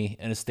saw me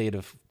in a state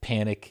of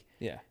panic.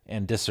 Yeah.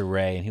 And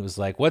disarray, and he was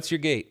like, "What's your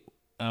gate?"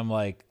 I'm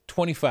like,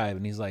 25,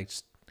 and he's like,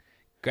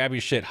 "Grab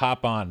your shit,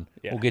 hop on,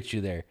 we'll get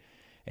you there."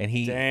 And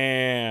he,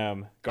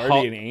 damn,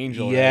 guardian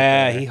angel.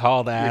 Yeah, right, he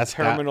hauled ass.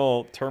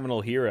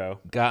 Terminal hero.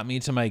 Got me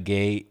to my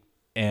gate,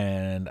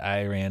 and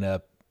I ran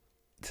up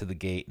to the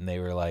gate, and they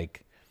were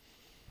like,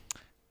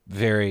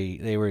 they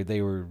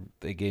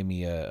gave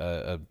me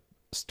a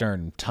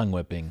stern tongue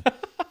whipping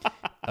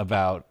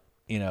about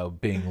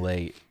being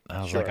late.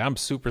 I was like, I'm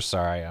super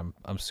sorry.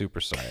 I'm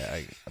super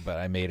sorry. But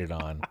I made it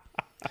on.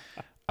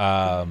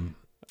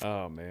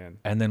 Oh man.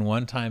 And then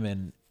one time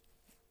in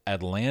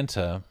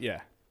Atlanta,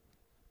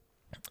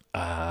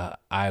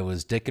 I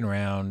was dicking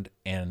around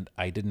and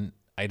I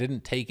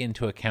didn't take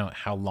into account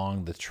how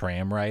long the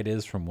tram ride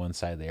is from one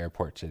side of the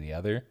airport to the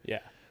other. Yeah.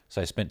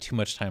 So I spent too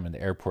much time in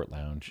the airport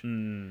lounge.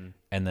 And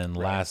then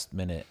last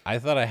minute, I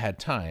thought I had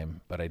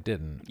time, but I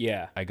didn't.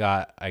 Yeah. I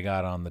got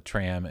on the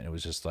tram and it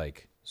was just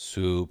like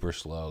super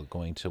slow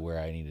going to where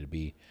I needed to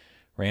be.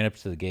 Ran up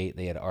to the gate.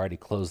 They had already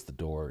closed the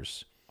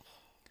doors.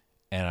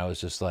 And I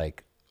was just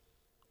like,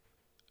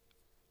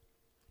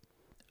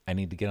 I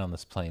need to get on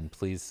this plane.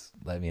 Please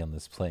let me on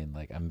this plane.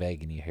 Like, I'm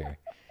begging you here.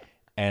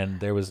 And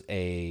there was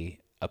a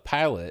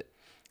pilot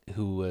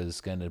who was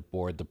going to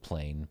board the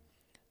plane.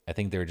 I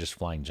think they were just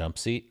flying jump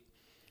seat.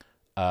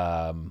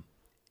 And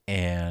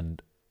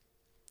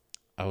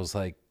I was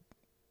like,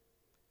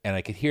 and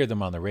I could hear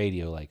them on the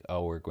radio, like,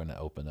 "Oh, we're going to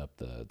open up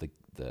the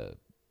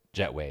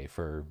jetway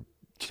for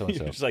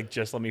so-and-so."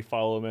 just let me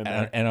follow him in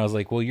there. And I was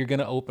like, well, you're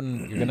gonna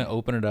open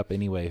it up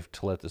anyway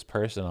to let this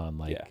person on.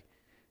 Like,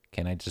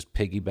 can I just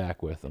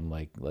piggyback with them,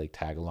 like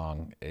tag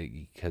along?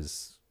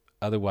 Because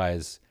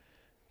otherwise,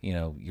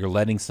 you're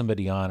letting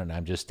somebody on, and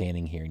I'm just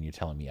standing here, and you're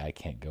telling me I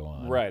can't go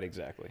on. Right,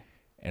 exactly.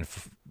 And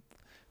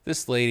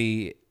this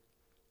lady,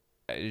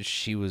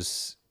 she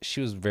was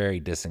very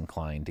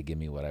disinclined to give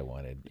me what I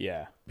wanted.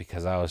 Yeah.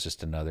 Because I was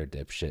just another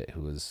dipshit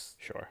who was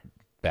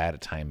bad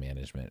at time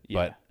management.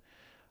 Yeah.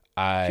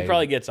 But she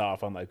probably gets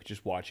off on like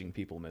just watching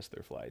people miss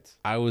their flights.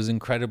 I was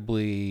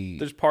incredibly.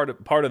 There's part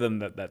of them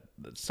that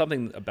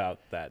something about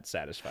that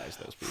satisfies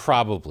those people.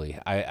 Probably.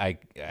 I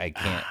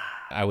can't.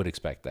 I would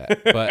expect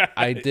that, but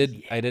I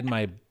did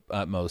my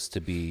utmost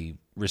to be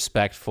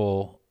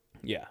respectful.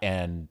 Yeah.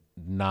 And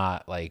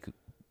not like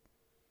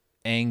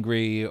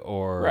angry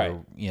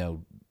or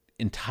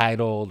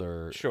entitled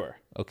or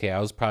okay, I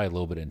was probably a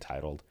little bit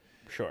entitled.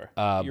 Sure.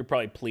 You're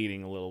probably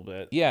pleading a little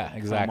bit. Yeah,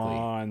 exactly. Come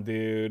on,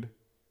 dude.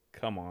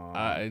 Come on.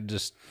 I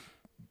just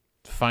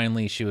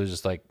finally she was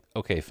just like,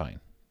 okay, fine.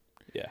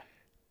 Yeah.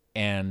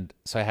 And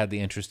so I had the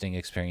interesting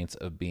experience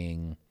of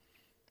being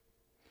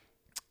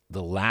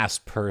the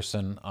last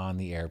person on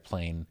the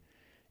airplane.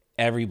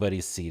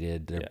 Everybody's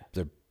seated.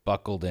 They're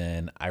buckled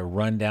in. I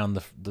run down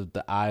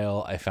the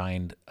aisle. I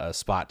find a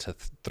spot to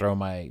throw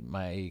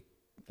my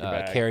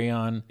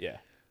carry-on. Yeah.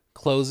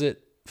 Close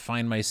it.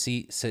 Find my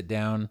seat. Sit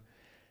down.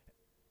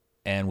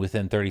 And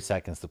within 30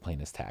 seconds, the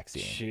plane is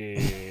taxiing.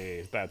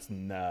 Jeez, that's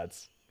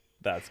nuts.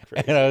 That's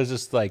crazy. And I was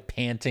just like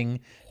panting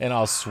and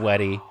all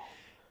sweaty.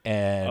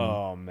 And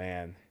oh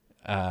man,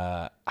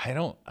 I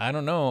don't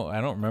know.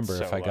 I don't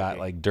remember if I got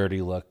like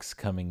dirty looks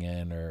coming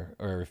in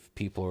or if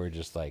people were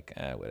just like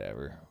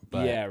whatever.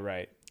 But yeah,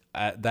 right.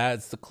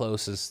 That's the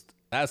closest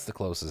I've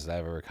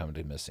ever come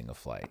to missing a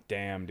flight.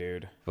 Damn,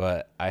 dude.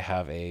 But I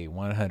have a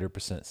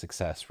 100%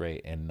 success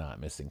rate in not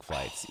missing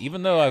flights,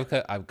 even though I've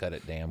cut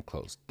it damn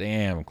close.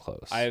 The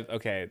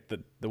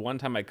one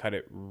time I cut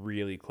it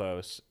really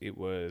close, it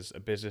was a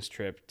business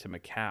trip to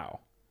Macau,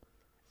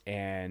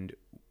 and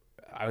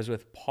I was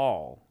with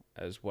Paul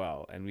as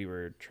well, and we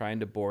were trying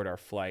to board our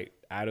flight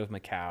out of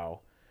Macau.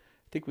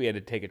 I think we had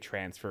to take a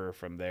transfer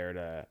from there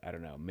to, I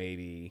don't know,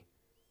 maybe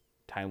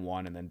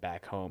Taiwan and then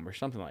back home or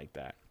something like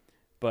that.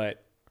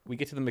 But we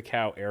get to the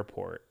Macau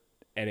airport,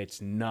 and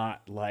it's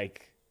not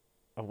like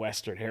a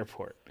Western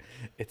airport.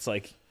 It's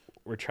like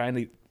we're trying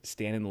to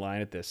stand in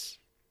line at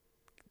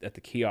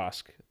the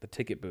kiosk, the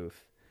ticket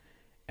booth,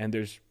 and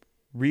there's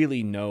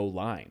really no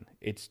line.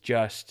 It's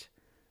just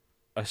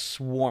a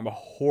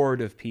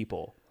horde of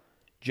people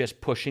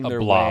just pushing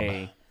their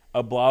way.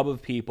 A blob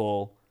of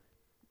people,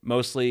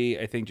 mostly,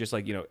 I think, just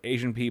like,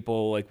 Asian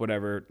people, like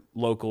whatever,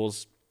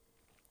 locals,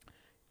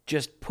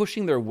 just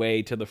pushing their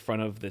way to the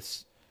front of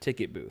this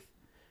ticket booth.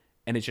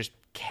 And it's just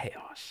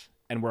chaos.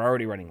 And we're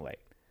already running late.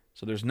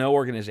 So there's no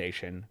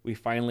organization. We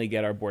finally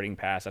get our boarding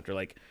pass after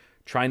like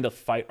trying to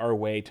fight our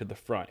way to the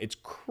front. It's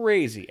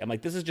crazy. I'm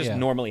like, this is just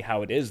normally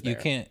how it is there.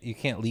 You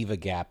can't leave a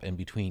gap in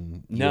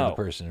between you and the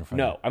person in front.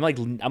 No, I'm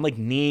like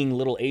kneeing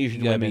little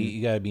Asian women.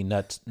 You gotta be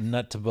nut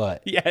to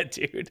butt. Yeah,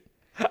 dude.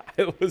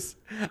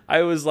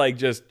 I was like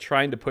just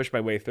trying to push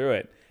my way through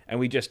it, and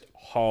we just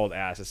hauled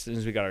ass. As soon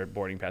as we got our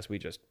boarding pass, we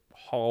just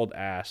hauled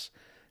ass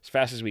as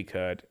fast as we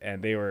could,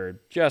 and they were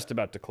just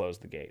about to close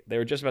the gate. They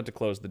were just about to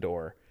close the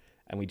door,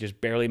 and we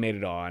just barely made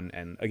it on.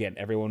 And again,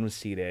 everyone was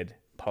seated.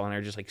 Paul and I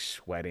are just like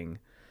sweating,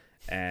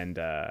 and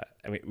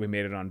we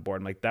made it on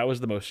board. And like that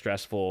was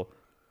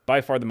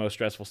by far the most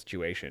stressful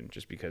situation,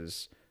 just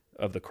because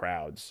of the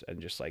crowds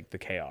and just like the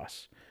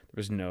chaos. There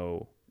was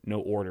no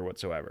order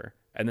whatsoever.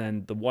 And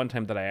then the one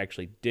time that I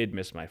actually did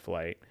miss my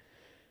flight,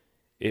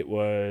 it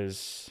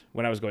was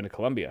when I was going to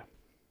Colombia,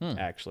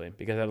 actually,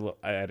 because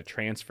I had a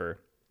transfer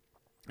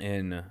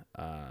in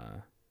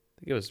I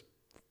think it was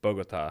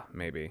Bogota,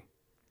 maybe.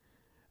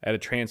 I had a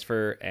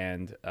transfer,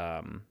 and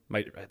I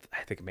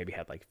think I maybe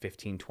had like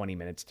 15, 20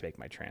 minutes to make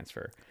my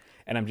transfer.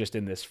 And I'm just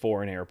in this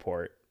foreign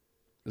airport.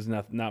 There's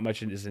not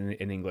much in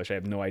English. I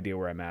have no idea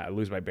where I'm at. I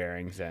lose my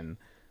bearings, and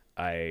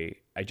I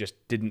just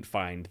didn't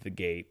find the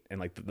gate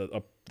and like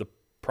the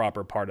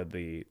proper part of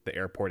the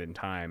airport in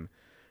time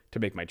to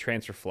make my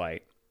transfer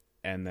flight.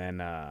 And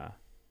then I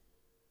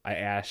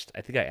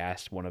think I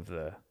asked one of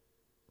the,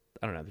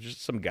 I don't know, there's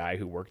just some guy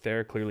who worked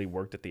there, clearly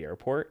worked at the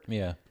airport.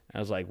 Yeah. I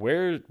was like,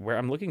 where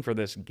I'm looking for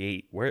this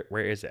gate. Where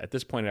is it? At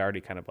this point, I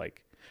already kind of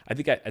like, I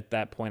think at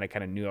that point I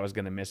kind of knew I was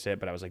going to miss it,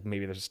 but I was like,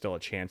 maybe there's still a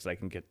chance that I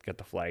can get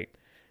the flight.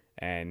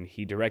 And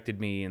he directed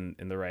me in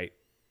the right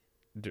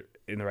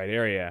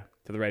area,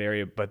 to the right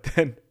area. But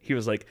then he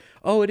was like,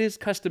 oh, it is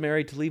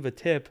customary to leave a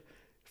tip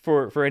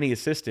for any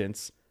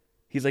assistance.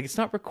 He's like, it's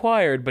not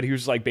required, but he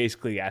was like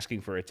basically asking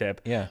for a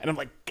tip. Yeah. And I'm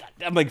like, God,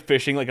 I'm like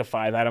fishing like a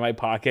 $5 out of my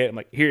pocket. I'm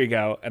like, here you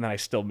go. And then I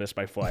still missed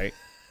my flight.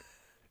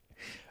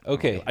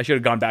 Okay. I should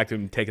have gone back to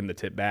him and taken the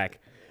tip back.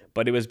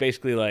 But it was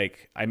basically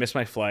like, I missed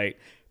my flight.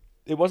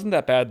 It wasn't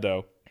that bad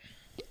though.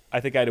 I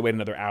think I had to wait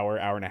another hour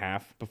and a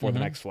half before the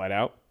next flight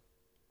out.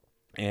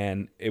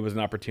 And it was an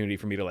opportunity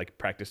for me to like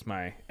practice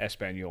my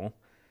Espanol.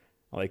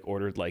 I like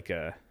ordered like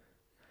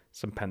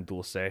some pan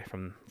dulce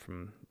from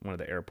one of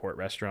the airport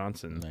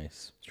restaurants, and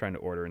nice. was trying to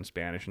order in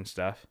Spanish and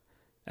stuff.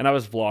 And I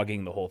was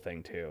vlogging the whole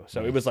thing too.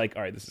 So it was like,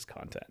 all right, this is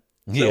content.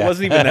 So it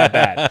wasn't even that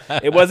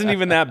bad. It wasn't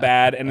even that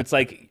bad. And it's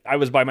like, I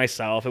was by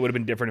myself. It would have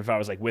been different if I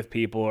was like with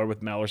people or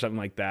with Mel or something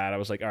like that. I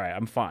was like, all right,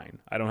 I'm fine.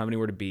 I don't have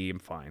anywhere to be. I'm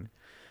fine.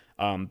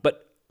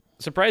 But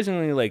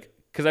surprisingly, like,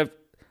 because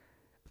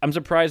I'm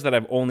surprised that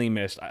I've only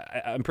missed,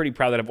 I'm pretty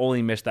proud that I've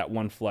only missed that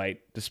one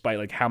flight despite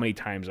like how many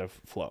times I've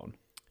flown.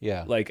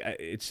 Yeah. Like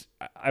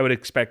I would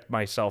expect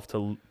myself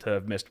to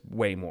have missed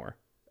way more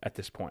at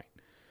this point.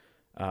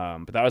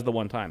 But that was the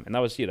one time. And that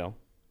was,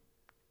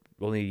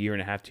 only a year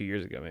and a half, 2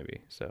 years ago,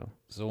 maybe. So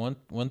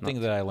one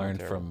thing that I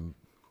learned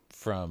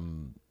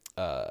from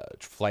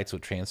flights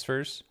with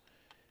transfers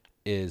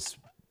is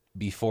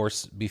before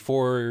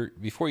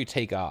you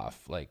take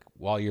off, like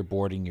while you're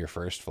boarding your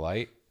first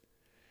flight,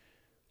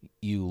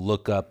 you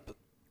look up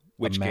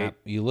gate?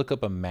 You look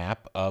up a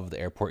map of the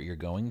airport you're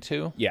going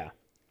to. Yeah.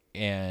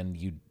 And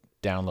you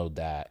download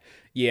that.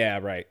 Yeah,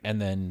 right.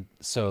 And then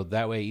so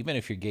that way, even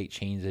if your gate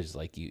changes,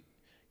 like you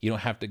don't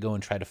have to go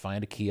and try to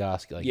find a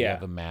kiosk. Like you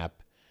have a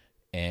map,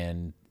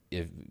 and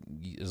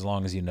as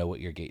long as you know what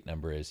your gate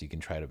number is, you can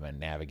try to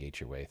navigate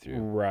your way through.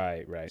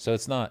 Right. So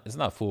it's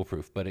not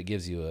foolproof, but it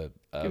gives you a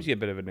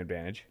bit of an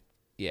advantage.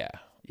 Yeah.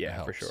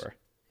 Yeah, for sure.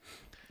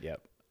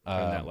 Yep.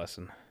 Learned that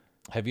lesson.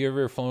 Have you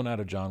ever flown out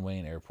of John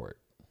Wayne Airport?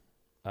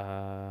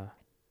 I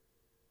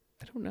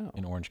don't know.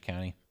 In Orange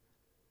County?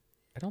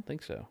 I don't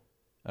think so.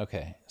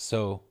 Okay.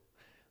 So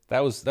that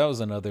was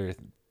another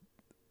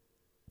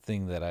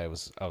thing that I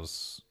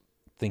was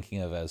thinking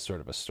of as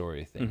sort of a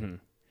story thing.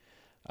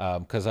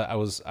 Because I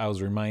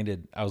was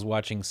reminded, I was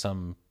watching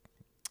some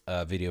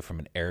video from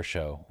an air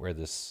show where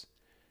this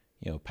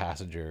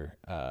passenger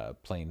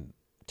plane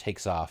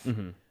takes off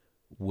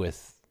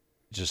with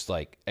just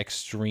like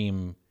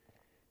extreme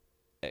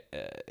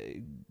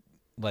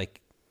like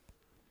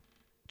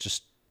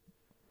just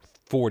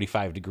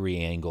 45-degree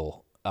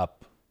angle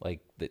up, like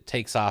that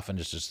takes off and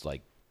just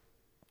like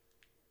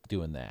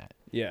doing that.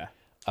 Yeah.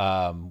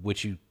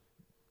 which you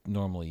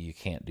normally you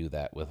can't do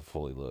that with a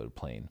fully loaded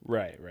plane.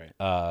 Right, right.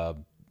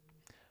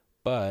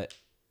 But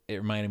it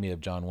reminded me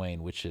of John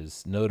Wayne, which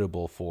is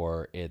notable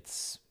for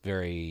its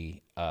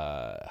very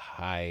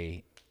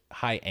high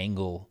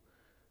angle,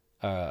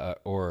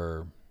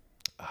 or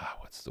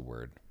what's the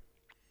word?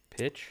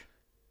 Pitch.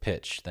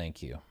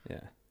 Thank you.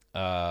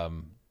 Yeah.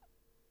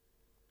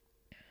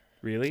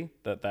 Really?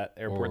 That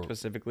airport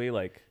specifically,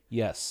 like?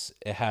 Yes,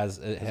 it has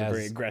a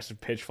very aggressive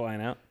pitch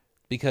flying out.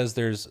 Because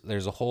there's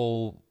a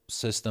whole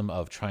system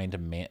of trying to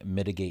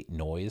mitigate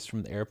noise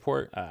from the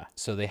airport.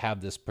 So they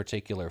have this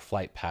particular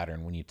flight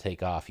pattern. When you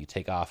take off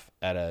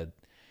at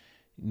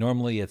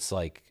normally it's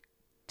like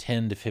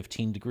 10 to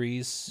 15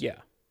 degrees. Yeah.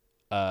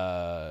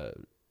 I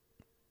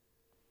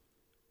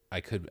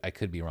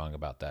could be wrong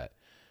about that.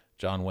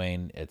 John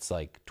Wayne, it's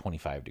like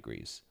 25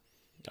 degrees.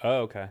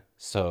 Oh, okay.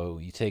 So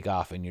you take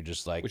off and you're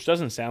just like, which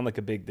doesn't sound like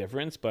a big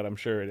difference, but I'm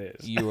sure it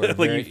is. You are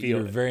like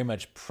you're very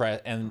much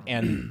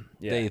and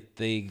yeah.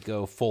 they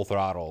go full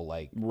throttle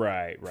like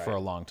right for a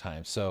long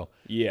time. So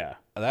yeah,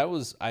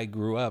 I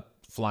grew up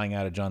flying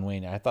out of John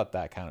Wayne. I thought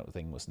that kind of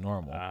thing was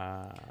normal.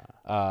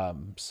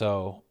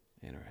 So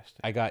interesting.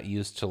 I got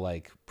used to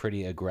like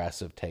pretty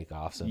aggressive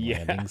takeoffs and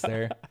landings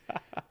there.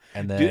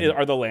 And then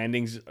are the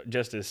landings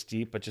just as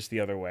steep, but just the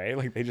other way?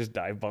 Like they just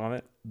dive bomb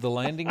it? The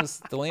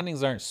landings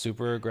aren't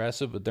super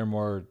aggressive, but they're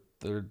a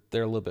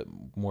little bit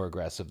more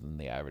aggressive than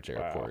the average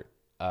airport.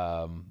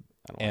 Wow.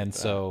 And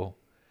so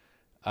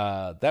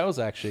that was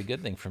actually a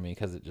good thing for me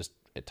because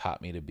it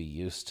taught me to be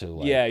used to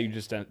like you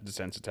just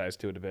desensitized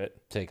to it a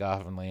bit.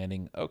 Takeoff and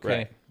landing. Okay,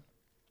 right.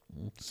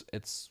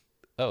 It's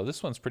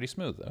this one's pretty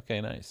smooth. Okay,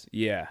 nice.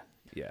 Yeah.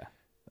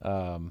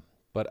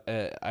 But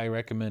I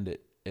recommend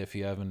it. If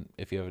you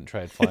haven't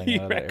tried flying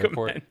out of the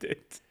airport,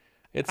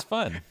 it's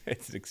fun.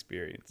 It's an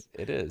experience.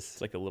 It is. It's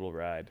like a little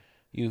ride.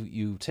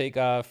 You take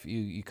off,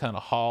 you kind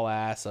of haul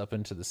ass up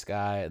into the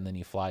sky, and then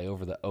you fly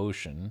over the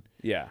ocean.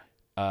 Yeah.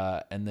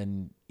 And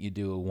then you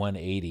do a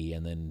 180,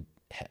 and then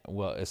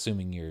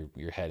assuming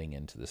you're heading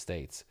into the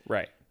States,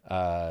 right?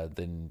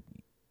 Then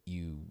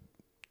you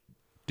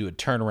do a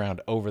turnaround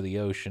over the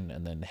ocean,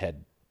 and then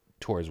head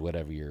towards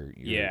whatever your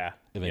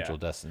eventual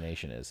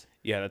destination is.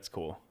 Yeah, that's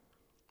cool.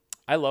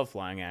 I love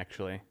flying,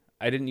 actually.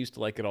 I didn't used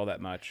to like it all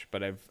that much,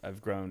 but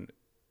I've grown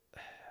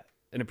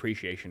an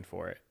appreciation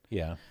for it.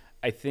 Yeah.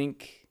 I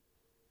think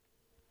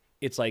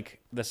it's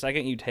like the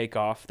second you take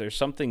off, there's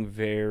something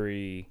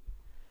very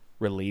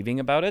relieving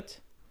about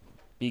it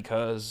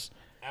because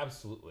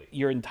absolutely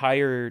your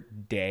entire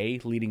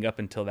day leading up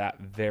until that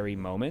very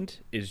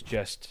moment is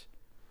just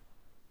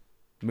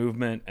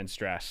movement and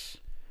stress.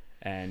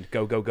 And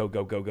go.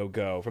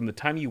 From the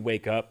time you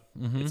wake up,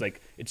 it's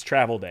like it's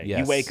travel day. Yes.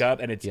 You wake up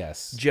and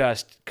it's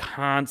just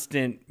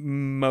constant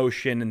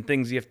motion and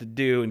things you have to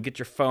do and get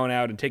your phone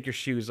out and take your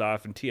shoes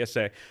off and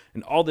TSA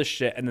and all this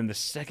shit. And then the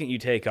second you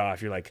take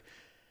off, you're like,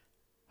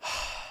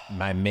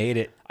 I made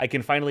it. I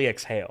can finally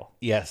exhale.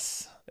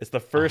 Yes. It's the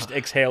first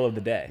exhale of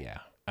the day. Yeah,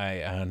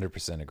 I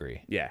 100%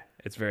 agree. Yeah,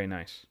 it's very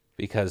nice.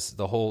 Because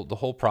the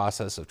whole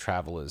process of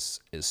travel is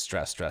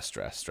stress.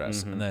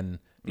 Mm-hmm. And then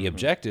the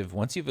objective,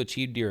 once you've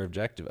achieved your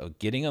objective of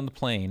getting on the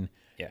plane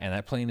and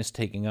that plane is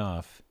taking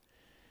off,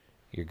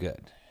 you're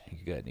good.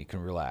 You can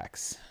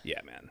relax.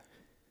 Yeah, man.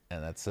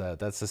 And that's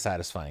a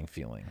satisfying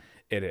feeling.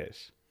 It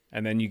is.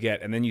 And then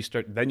you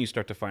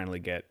start to finally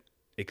get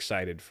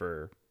excited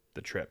for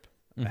the trip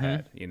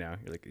ahead. You know,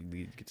 you're like,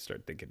 you get to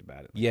start thinking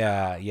about it.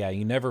 Yeah.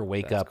 You never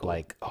wake up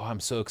like, oh, I'm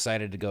so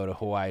excited to go to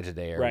Hawaii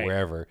today or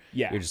wherever.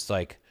 Yeah. You're just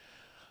like,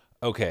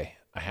 okay,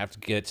 I have to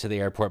get to the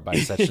airport by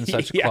such and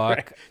such o'clock.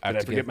 Right. I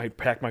have to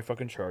pack my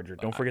fucking charger.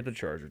 Don't forget the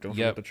charger. Don't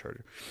forget the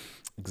charger.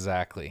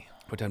 Exactly.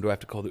 What time do I have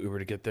to call the Uber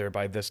to get there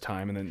by this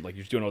time? And then like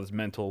you're just doing all this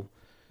mental.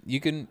 You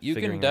can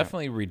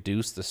definitely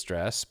reduce the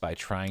stress by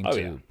trying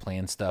to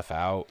plan stuff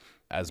out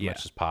as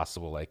much as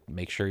possible. Like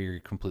make sure you're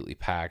completely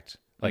packed.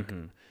 Like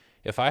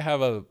if I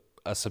have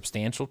a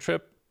substantial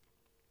trip,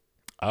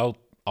 I'll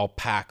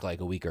pack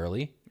like a week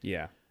early.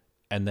 Yeah.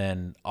 And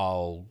then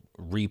I'll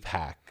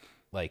repack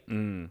like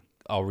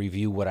I'll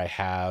review what I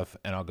have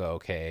and I'll go,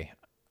 okay,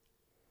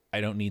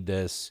 I don't need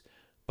this,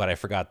 but I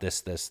forgot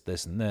this,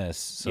 and this.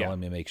 So let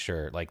me make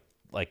sure like,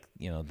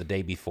 the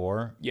day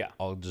before,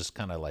 I'll just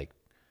kind of like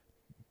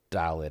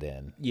dial it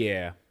in.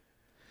 Yeah.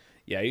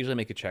 Yeah. I usually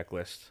make a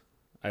checklist.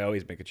 I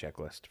always make a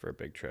checklist for a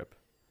big trip.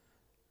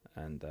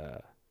 And,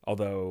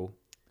 although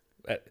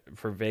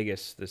for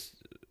Vegas this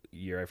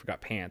year, I forgot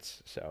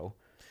pants. So,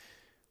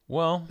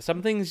 well,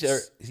 some things are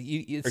it's just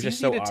easy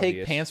so to obvious.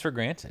 take pants for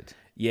granted.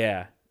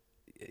 Yeah.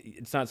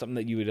 It's not something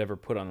that you would ever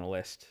put on a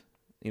list,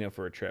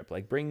 for a trip.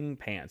 Like bring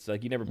pants.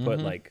 Like you never put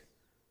like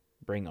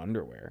bring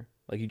underwear.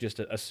 Like you just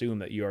assume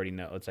that you already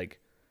know. It's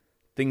like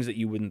things that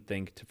you wouldn't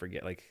think to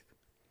forget. Like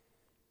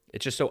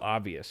it's just so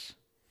obvious.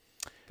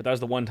 But that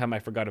was the one time I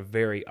forgot a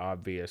very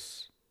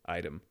obvious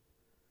item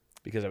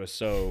because I was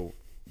so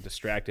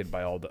distracted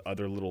by all the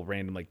other little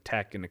random like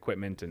tech and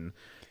equipment and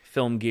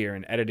film gear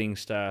and editing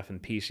stuff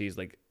and PCs,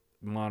 like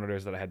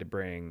monitors that I had to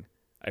bring.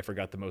 I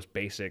forgot the most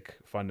basic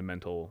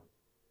fundamental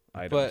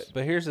items.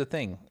 But here's the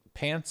thing: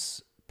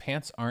 pants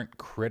aren't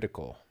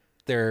critical.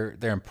 They're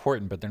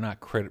important, but they're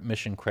not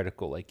mission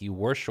critical. Like, you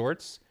wore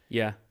shorts.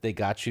 Yeah, they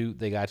got you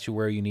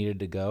where you needed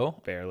to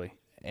go. Barely.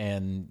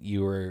 And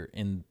you were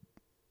in.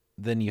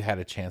 Then you had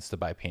a chance to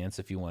buy pants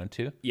if you wanted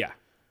to. Yeah.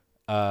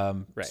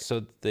 Right.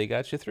 So they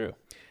got you through.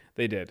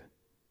 They did.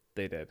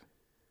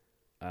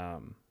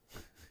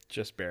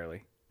 Just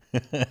barely.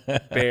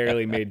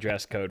 Barely made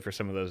dress code for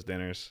some of those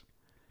dinners.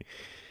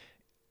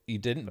 You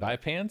didn't buy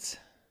pants?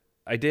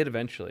 I did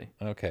eventually.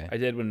 Okay. I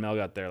did when Mel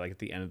got there, like at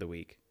the end of the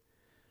week.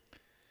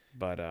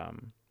 But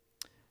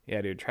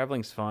yeah, dude,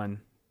 traveling's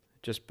fun.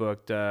 We just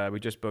booked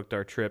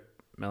our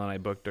trip. Mel and I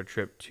booked our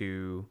trip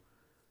to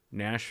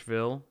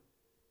Nashville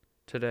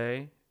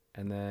today,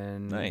 and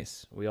then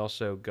nice. We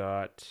also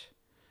did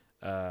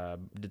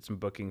some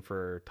booking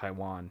for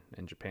Taiwan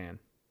and Japan.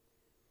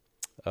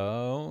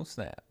 Oh,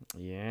 snap.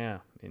 Yeah,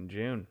 in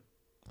June.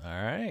 All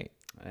right.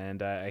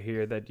 And I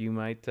hear that you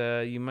might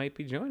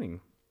be joining,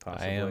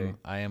 possibly.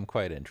 I am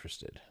quite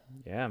interested.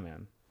 Yeah,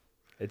 man.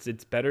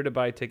 It's better to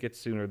buy tickets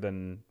sooner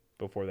than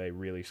before they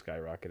really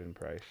skyrocket in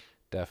price.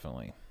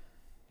 Definitely.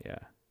 Yeah.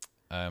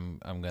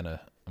 I'm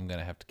gonna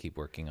have to keep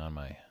working on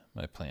my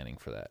planning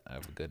for that. I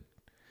have a good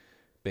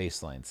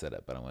baseline set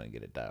up, but I want to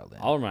get it dialed in.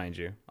 I'll remind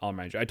you.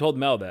 I told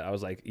Mel that. I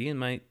was like, Ian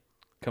might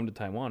come to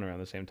Taiwan around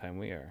the same time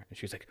we are. And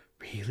she was like,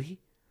 really?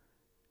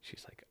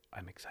 She's like,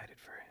 I'm excited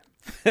for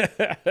him.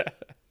 I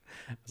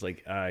was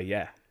like,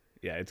 yeah.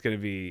 Yeah, it's going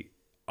to be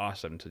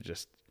awesome to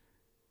just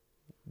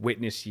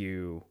witness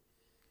you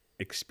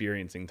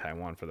experiencing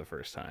Taiwan for the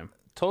first time.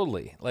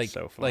 Totally. Like,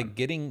 so fun. Like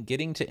getting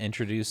to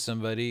introduce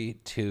somebody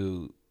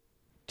to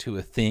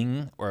a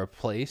thing or a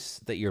place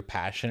that you're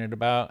passionate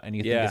about and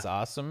you think is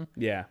awesome.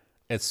 Yeah.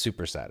 It's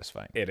super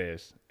satisfying. It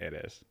is.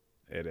 It's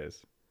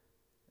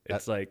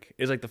like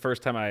the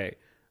first time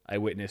I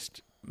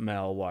witnessed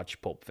Mel watch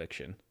Pulp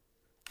Fiction.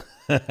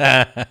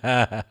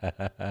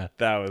 That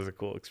was a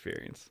cool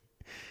experience.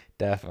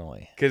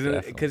 Definitely.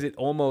 Because it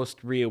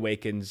almost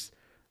reawakens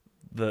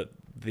that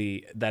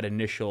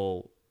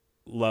initial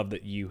love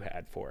that you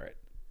had for it.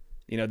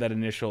 You know, that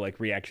initial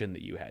like reaction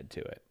that you had to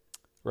it.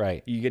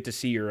 Right. You get to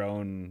see your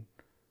own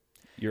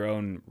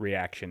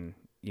reaction.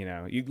 You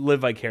know, you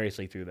live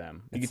vicariously through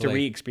them. You get to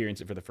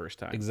re-experience it for the first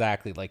time.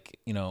 Exactly. Like,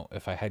 you know,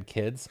 if I had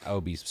kids, I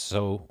would be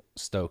so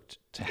stoked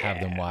to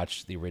have them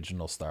watch the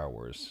original Star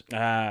Wars.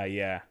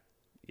 Yeah.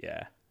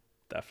 Yeah,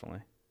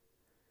 definitely.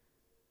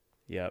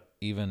 Yep.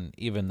 Even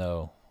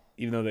though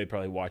they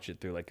probably watch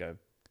it through like a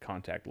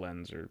contact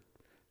lens or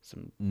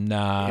some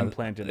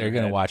implant in they're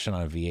going to watch it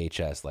on a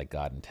VHS like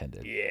God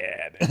intended.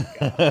 Yeah, there you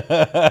go.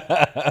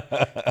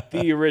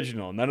 The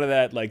original. None of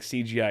that like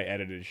CGI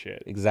edited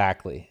shit.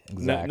 Exactly.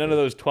 None of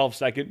those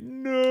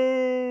 12-second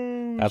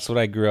no. That's what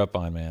I grew up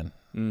on, man.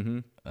 Mm-hmm.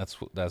 That's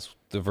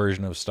the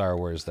version of Star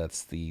Wars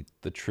that's the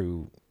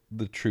true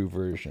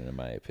version in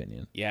my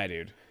opinion. Yeah,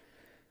 dude.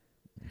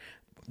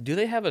 Do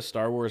they have a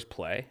Star Wars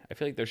play? I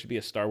feel like there should be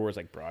a Star Wars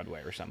like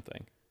Broadway or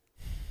something.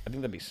 I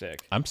think that'd be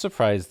sick. I'm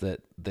surprised that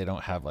they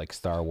don't have like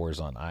Star Wars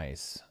on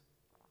Ice.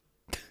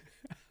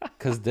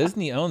 Because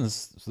Disney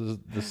owns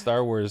the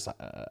Star Wars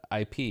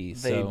IP.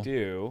 They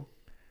do.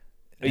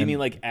 You mean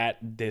like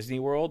at Disney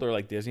World or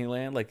like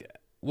Disneyland? Like,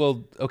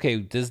 well, okay,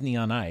 Disney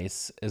on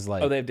Ice is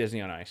like... Oh, they have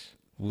Disney on Ice.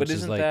 But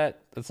isn't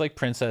that... That's like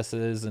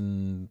princesses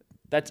and...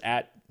 That's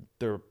at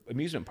their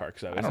amusement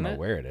parks, though, isn't it? I don't know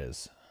where it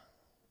is.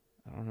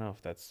 I don't know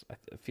if that's... I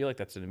feel like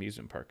that's an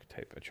amusement park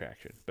type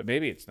attraction. But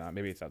maybe it's not.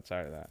 Maybe it's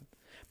outside of that.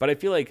 But I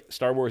feel like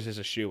Star Wars is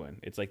a shoo-in.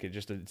 It's like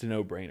it's a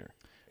no-brainer.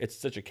 It's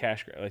such a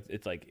cash grab.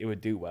 It's like it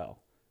would do well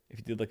if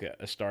you did like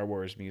a Star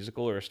Wars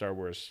musical or a Star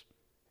Wars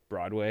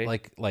Broadway.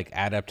 Like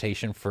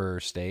adaptation for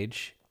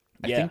stage.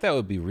 Yeah. I think that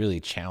would be really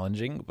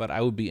challenging, but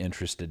I would be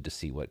interested to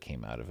see what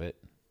came out of it.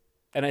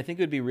 And I think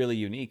it would be really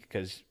unique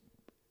because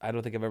I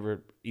don't think I've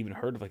ever even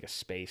heard of like a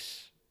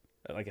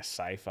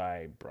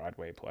sci-fi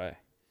Broadway play.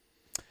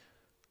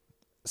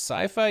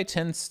 Sci-fi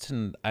tends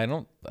to I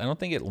don't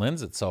think it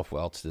lends itself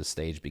well to the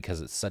stage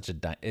because it's such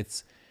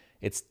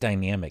it's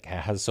dynamic. It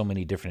has so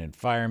many different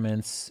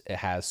environments. It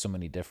has so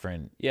many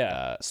different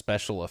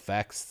special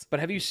effects.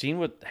 But have you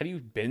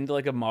been to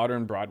like a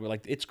modern Broadway?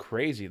 Like it's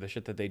crazy the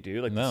shit that they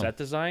do. Like the set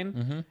design.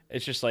 Mm-hmm.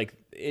 It's just like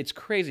it's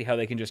crazy how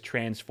they can just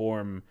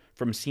transform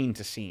from scene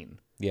to scene.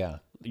 Yeah.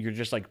 You're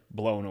just like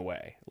blown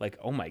away. Like,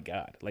 oh my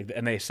God. Like,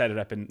 and they set it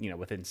up in,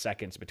 within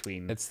seconds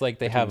between. It's like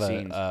they have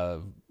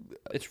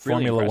it's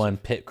Formula really One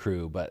pit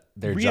crew, but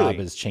their job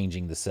is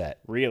changing the set.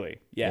 Really?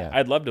 Yeah.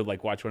 I'd love to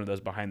like watch one of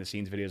those behind the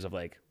scenes videos of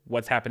like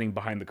what's happening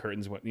behind the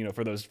curtains,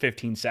 for those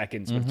 15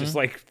 seconds with just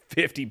like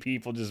 50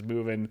 people just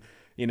moving,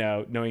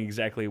 knowing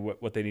exactly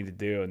what they need to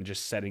do and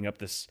just setting up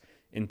this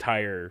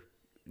entire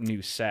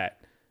new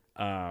set.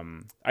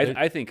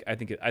 I think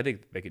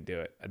they could do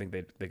it. I think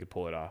they could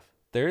pull it off.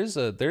 There's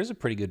a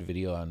pretty good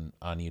video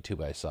on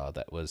YouTube I saw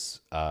that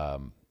was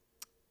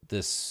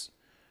this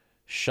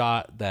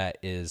shot that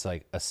is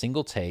like a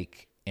single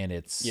take and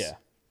it's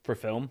for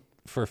film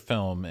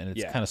and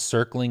it's kind of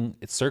circling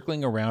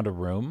around a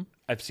room.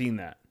 I've seen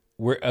that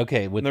We're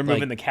okay with they're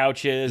moving the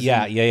couches.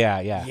 Yeah.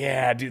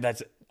 Yeah, dude,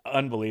 that's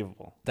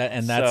unbelievable.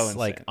 That's so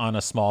like on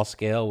a small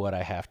scale what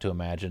I have to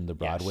imagine the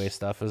Broadway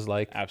stuff is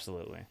like.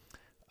 Absolutely.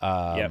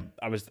 Yeah,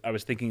 I was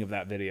thinking of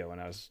that video when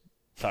I was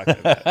talking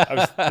about that. I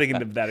was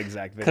thinking of that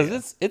exact video.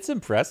 Because it's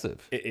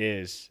impressive. It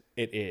is.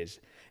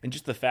 And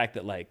just the fact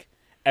that like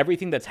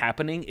everything that's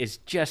happening is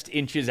just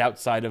inches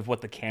outside of what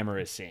the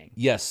camera is seeing.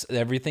 Yes,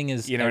 everything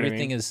is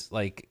is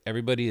like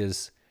everybody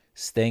is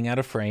staying out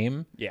of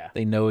frame. Yeah.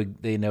 They know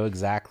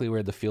exactly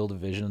where the field of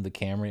vision of the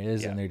camera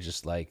is, and they're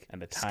just like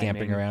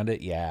scampering around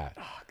it. Yeah.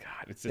 Oh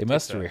god, they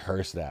must have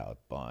rehearsed that a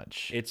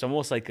bunch. It's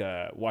almost like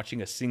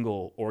watching a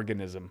single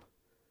organism,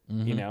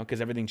 you know,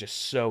 because everything's just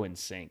so in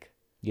sync.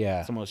 Yeah.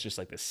 It's almost just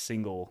like this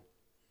single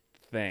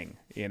thing,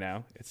 you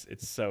know?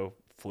 It's so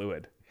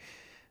fluid.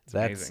 It's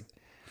amazing.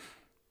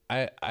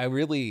 I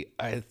really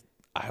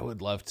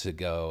would love to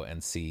go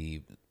and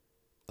see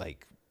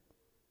like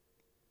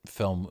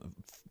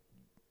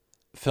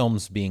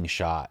films being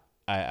shot.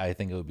 I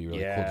think it would be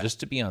really cool just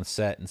to be on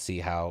set and see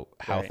how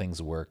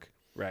things work.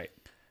 Right.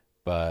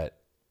 But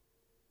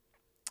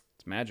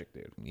it's magic,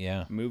 dude.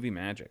 Yeah. Movie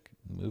magic.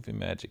 Movie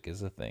magic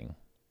is a thing.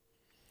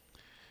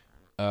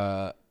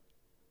 Let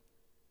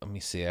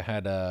me see. I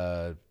had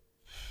a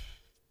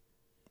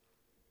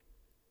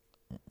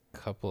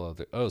couple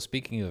other. Oh,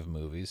 speaking of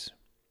movies.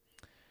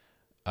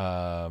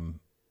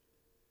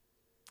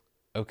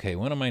 Okay,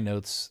 one of my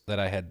notes that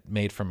I had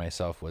made for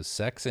myself was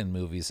sex in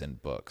movies and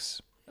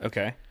books.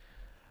 Okay.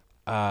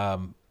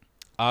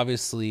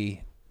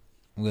 Obviously,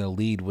 I'm going to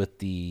lead with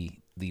the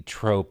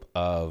trope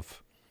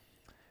of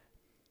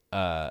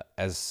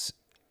as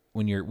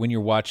when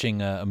you're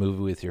watching a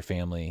movie with your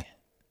family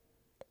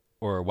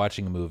or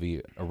watching a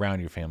movie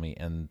around your family,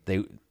 and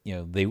the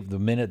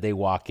minute they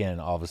walk in,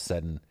 all of a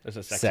sudden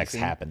sex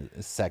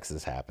happens. Sex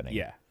is happening.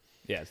 Yeah,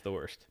 it's the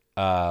worst.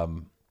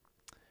 But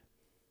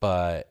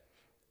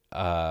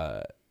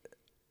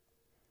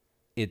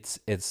it's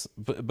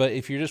but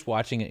if you're just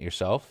watching it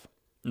yourself,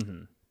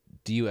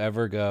 do you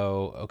ever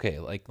go, okay,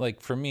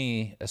 like for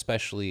me,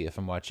 especially if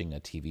I'm watching a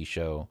TV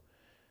show,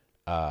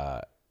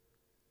 I'm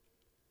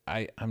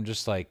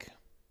just like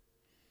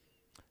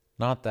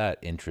not that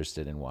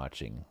interested in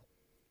watching.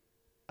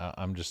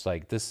 I'm just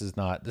like, this is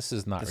not the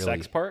really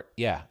sex part.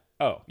 Yeah.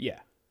 Oh yeah.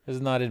 This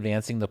is not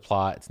advancing the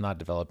plot. It's not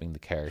developing the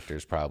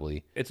characters.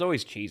 Probably. It's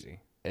always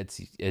cheesy.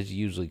 It's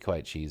usually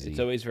quite cheesy. It's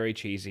always very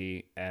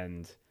cheesy,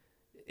 and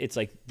it's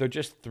like they're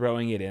just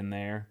throwing it in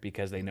there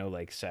because they know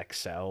like sex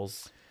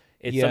sells.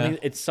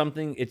 It's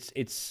something.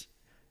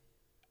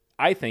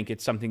 I think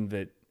it's something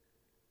that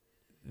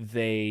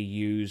they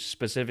use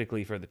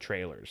specifically for the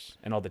trailers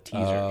and all the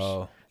teasers.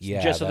 Oh,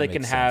 yeah, just so they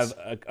can have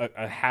sense.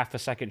 a half a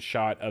second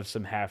shot of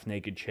some half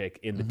naked chick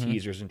in the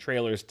teasers and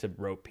trailers to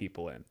rope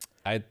people in.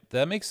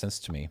 That makes sense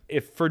to me.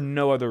 If for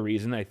no other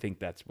reason, I think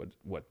that's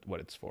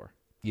what it's for.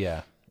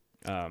 Yeah.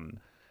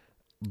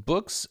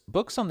 Books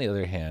on the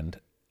other hand,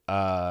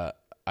 I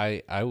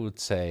would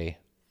say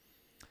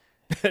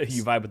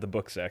you vibe with the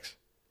book sex.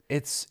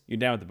 You're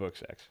down with the book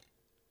sex.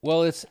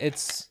 Well,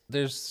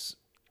 there's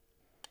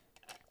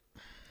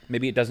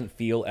maybe it doesn't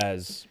feel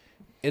as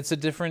it's a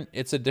different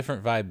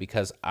vibe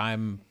because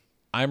I'm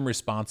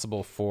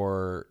responsible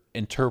for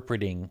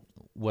interpreting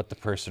what the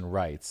person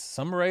writes.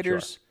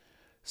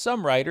 Some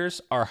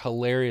writers are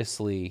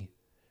hilariously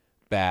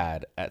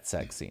bad at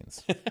sex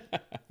scenes.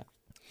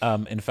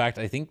 In fact,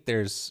 I think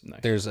there's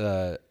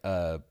I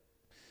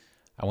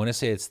want to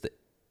say it's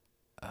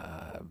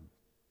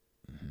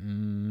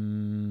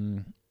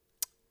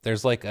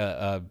there's like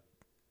a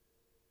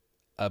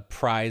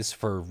prize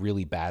for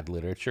really bad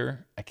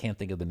literature. I can't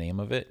think of the name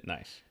of it.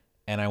 Nice.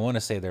 And I want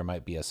to say there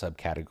might be a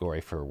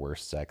subcategory for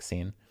worst sex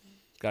scene.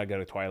 Gotta go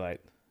to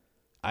Twilight.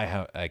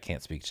 I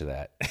can't speak to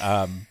that.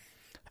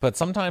 But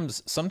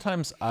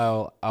sometimes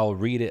I'll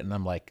read it and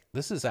I'm like,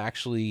 this is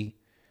actually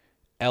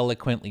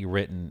eloquently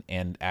written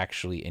and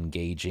actually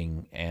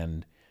engaging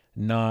and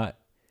not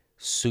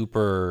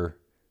super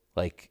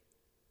like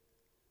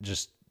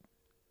just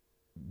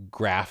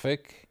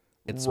graphic.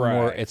 It's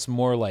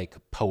more like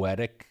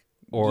poetic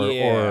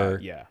or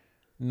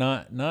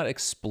not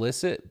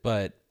explicit,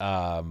 but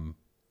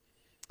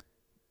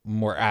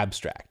more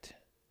abstract.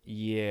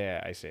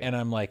 Yeah, I see. And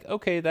I'm like,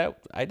 okay, that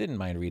I didn't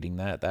mind reading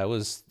that. That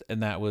was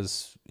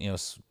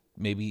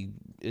maybe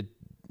it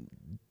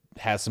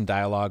has some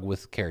dialogue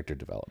with character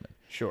development.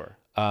 Sure.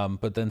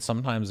 But then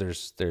sometimes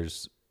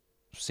there's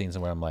scenes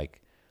where I'm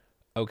like,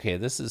 okay,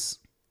 this is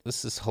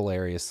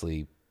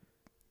hilariously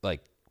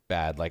like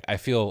bad. Like I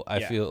feel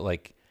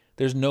like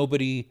there's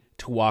nobody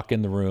to walk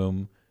in the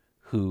room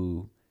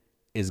who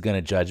is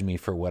gonna judge me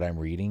for what I'm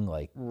reading.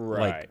 Like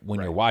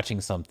when you're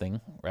watching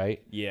something,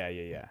 right?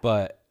 Yeah.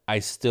 But I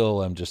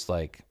still am just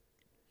like,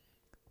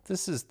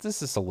 this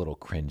is a little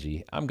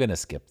cringy. I'm gonna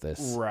skip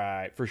this.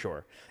 Right, for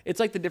sure. It's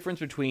like the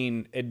difference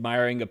between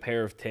admiring a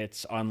pair of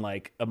tits on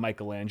like a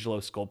Michelangelo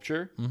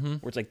sculpture, where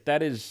it's like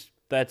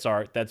that's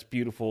art, that's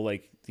beautiful.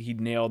 Like he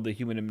nailed the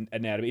human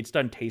anatomy. It's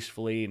done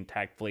tastefully and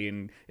tactfully,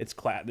 and it's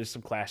there's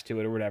some class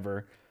to it or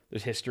whatever.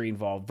 there's history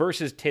involved,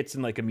 versus tits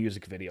in like a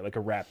music video, like a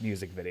rap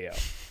music video.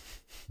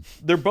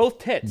 They're both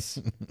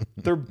tits.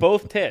 They're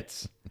both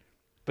tits,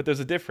 but there's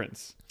a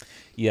difference.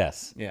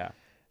 Yes. Yeah.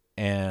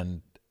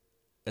 And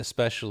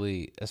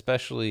especially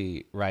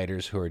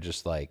writers who are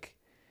just like,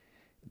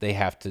 they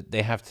have to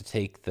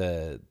take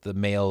the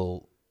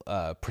male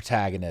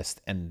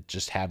protagonist and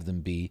just have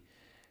them be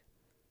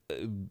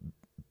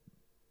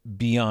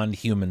beyond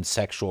human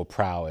sexual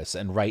prowess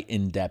and write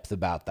in depth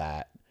about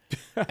that.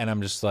 And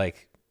I'm just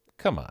like,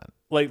 come on.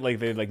 Like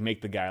they like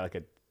make the guy like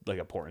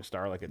a porn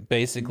star, like a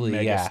basically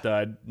mega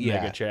stud,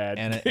 mega Chad.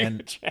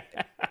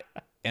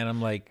 And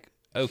I'm like,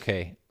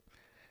 okay,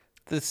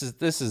 this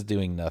is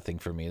doing nothing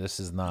for me. This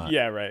is not.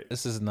 Yeah, right.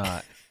 This is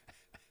not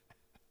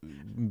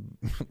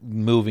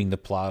moving the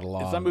plot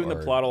along. It's not moving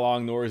the plot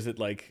along, nor is it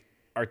like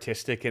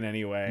artistic in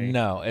any way.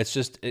 No, it's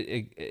just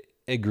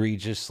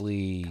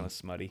egregiously kind of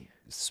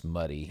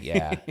smutty.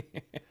 Yeah.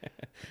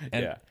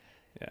 And yeah.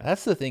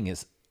 That's the thing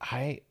is,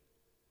 I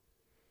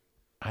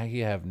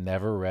have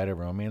never read a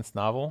romance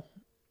novel,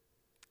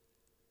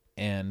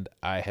 and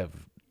I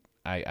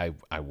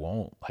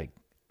won't. Like,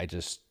 I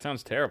just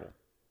sounds terrible.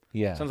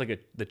 Yeah, sounds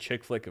like the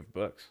chick flick of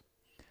books.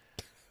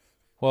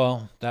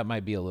 Well, that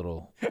might be a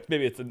little.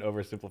 Maybe it's an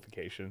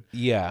oversimplification.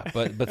 Yeah,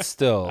 but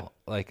still,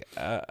 like,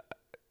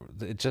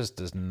 it just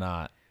does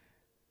not.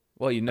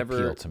 Well, you never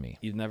appeal to me.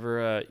 You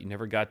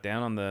never got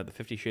down on the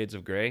 50 Shades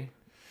of Grey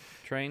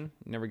train.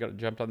 You never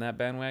jumped on that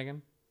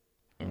bandwagon.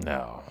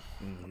 No.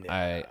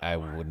 I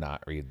would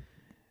not read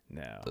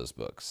those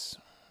books.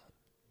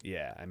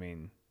 Yeah, I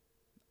mean,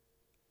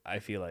 I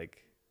feel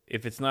like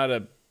if it's not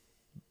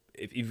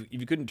if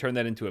you couldn't turn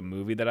that into a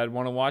movie that I'd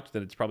want to watch,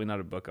 then it's probably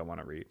not a book I want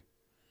to read.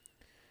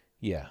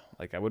 Yeah.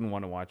 Like, I wouldn't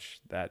want to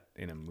watch that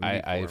in a movie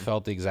I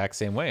felt the exact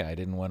same way. I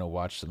didn't want to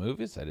watch the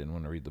movies. I didn't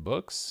want to read the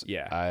books.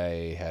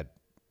 Yeah.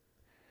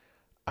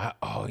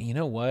 You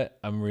know what?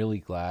 I'm really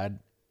glad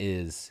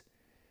is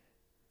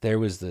there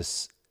was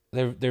this,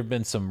 there've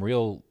been some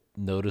real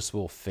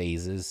noticeable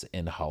phases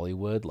in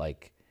Hollywood.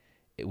 Like,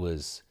 it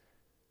was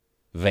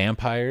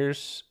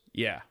vampires.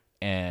 Yeah.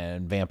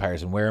 And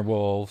vampires and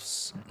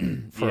werewolves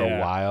for a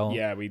while.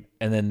 Yeah.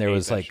 And then there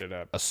was like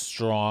a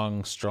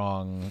strong,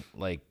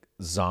 like,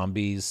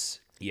 zombies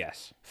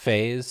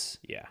phase.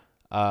 Yeah.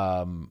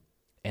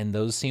 And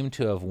those seem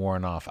to have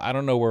worn off. I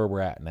don't know where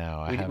we're at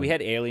now. We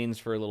had aliens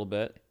for a little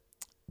bit.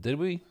 Did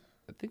we?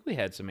 I think we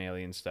had some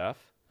alien stuff.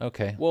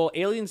 Okay. Well,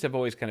 aliens have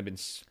always kind of been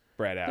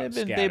spread out.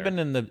 They've been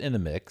in the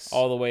mix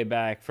all the way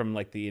back from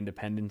like the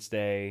Independence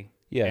Day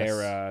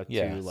era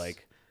to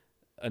like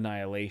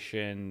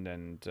Annihilation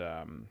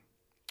and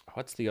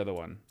what's the other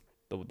one?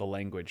 The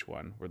language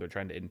one where they're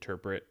trying to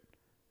interpret.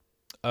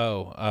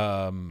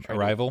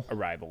 Arrival.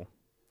 Arrival.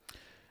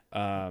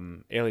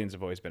 Aliens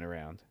have always been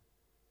around.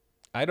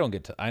 I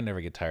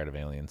never get tired of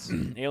aliens.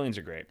 Aliens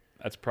are great.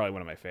 That's probably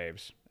one of my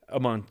faves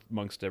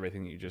amongst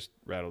everything that you just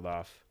rattled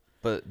off.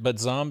 But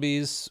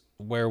zombies,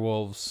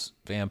 werewolves,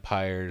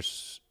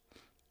 vampires,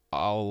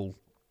 all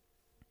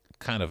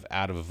kind of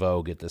out of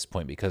vogue at this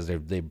point because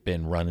they've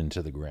been run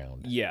into the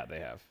ground. Yeah, they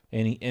have.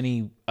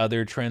 Any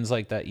other trends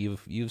like that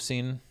you've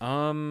seen?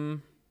 Jeez.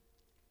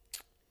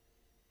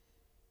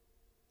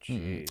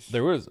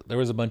 There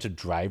was a bunch of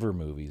Driver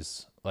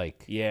movies,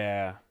 like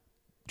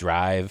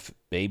Drive,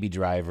 Baby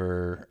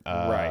Driver.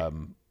 Right.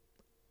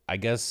 I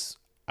guess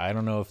I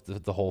don't know if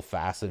the whole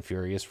Fast and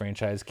Furious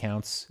franchise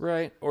counts.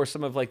 Right. Or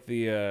some of like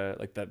the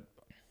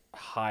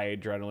high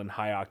adrenaline,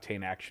 high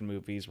octane action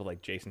movies with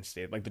like Jason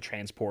Statham, like The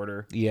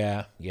Transporter.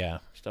 Yeah.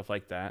 Stuff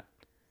like that.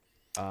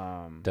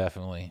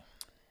 Definitely.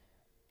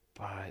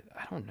 But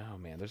I don't know,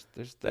 man.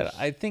 There's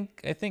I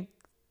think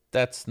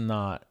that's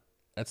not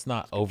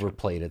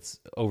overplayed. It's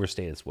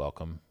overstayed its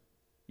welcome.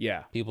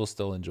 Yeah. People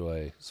still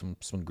enjoy some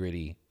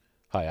gritty,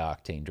 high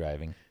octane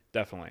driving.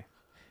 Definitely.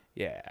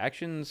 Yeah,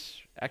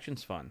 action's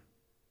fun.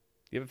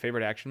 Do you have a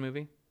favorite action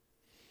movie?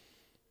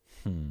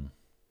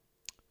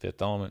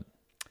 Fifth Element.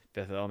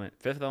 Fifth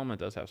Element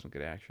does have some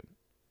good action.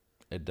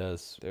 It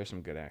does. There's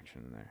some good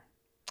action in there.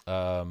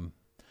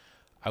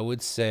 I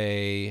would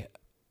say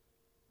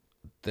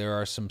there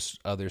are some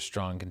other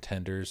strong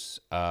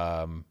contenders.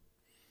 Not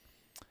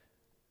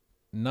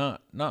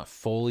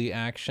fully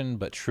action,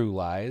 but True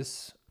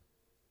Lies.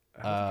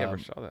 I don't think I ever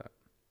saw that.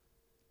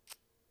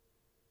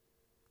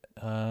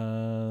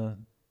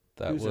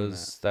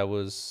 That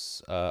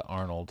was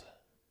Arnold.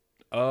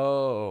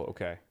 Oh,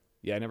 okay.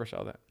 Yeah, I never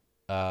saw that.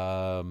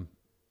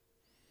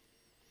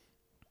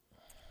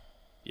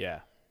 Yeah.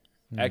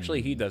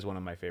 Actually, he does one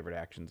of my favorite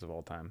actions of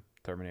all time,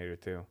 Terminator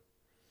 2.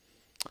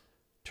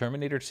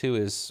 Terminator 2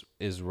 is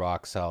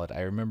rock solid.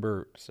 I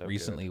remember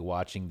recently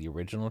watching the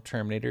original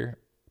Terminator.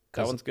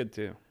 That one's good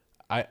too.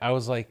 I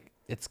was like,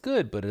 it's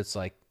good, but it's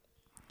like,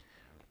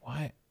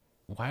 why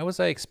was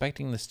I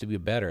expecting this to be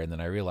better? And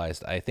then I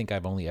realized I think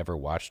I've only ever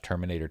watched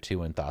Terminator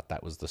 2 and thought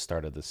that was the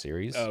start of the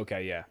series. Oh,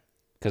 okay, yeah.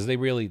 Because they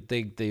really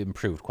they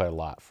improved quite a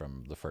lot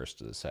from the first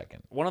to the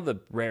second. One of the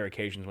rare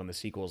occasions when the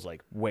sequel is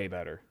like way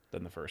better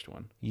than the first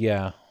one.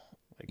 Yeah,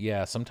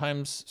 yeah.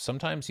 Sometimes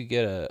you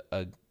get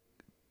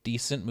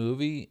decent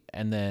movie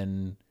and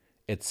then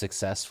it's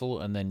successful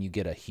and then you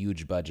get a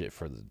huge budget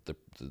for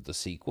the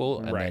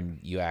sequel and then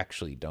you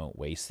actually don't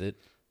waste it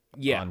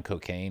on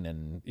cocaine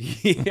and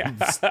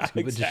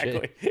stupid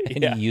shit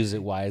and you use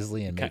it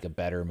wisely and make a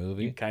better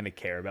movie. You kind of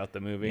care about the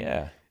movie.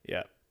 Yeah,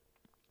 it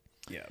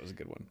was a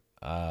good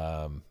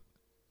one.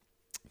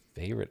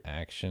 Favorite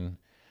action?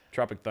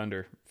 Tropic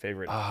Thunder,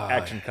 favorite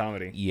action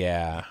comedy.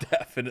 Yeah,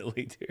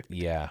 definitely, dude.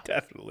 Yeah,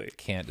 definitely.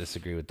 Can't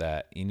disagree with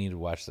that. You need to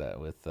watch that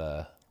with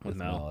Mel as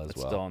well.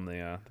 It's still on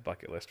the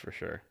bucket list for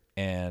sure.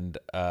 And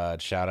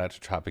shout out to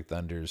Tropic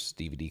Thunder's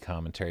DVD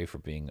commentary for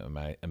being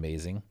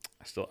amazing.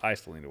 I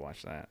still need to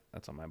watch that.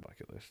 That's on my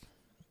bucket list.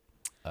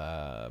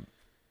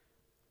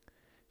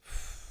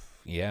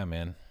 Yeah,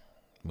 man.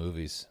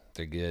 Movies,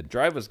 they're good.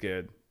 Drive was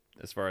good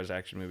as far as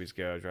action movies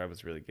go. Drive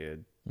was really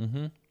good.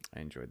 Mm-hmm. I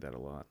enjoyed that a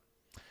lot.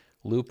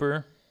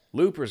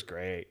 Looper's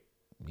great.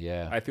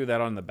 Yeah, I threw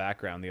that on in the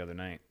background the other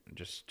night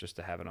just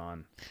to have it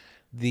on.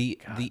 The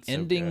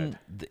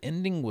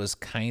ending was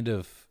kind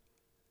of.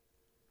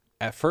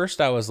 At first,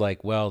 I was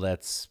like, "Well,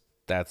 that's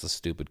a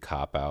stupid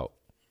cop out."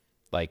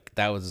 Like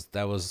that was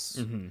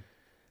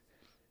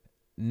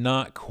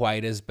not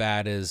quite as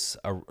bad as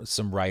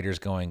some writers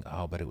going,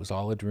 "Oh, but it was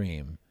all a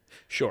dream."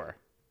 Sure,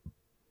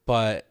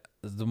 but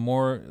the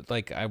more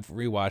like I've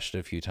rewatched it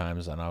a few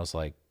times, and I was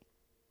like,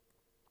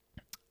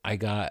 I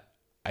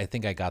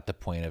think I got the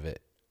point of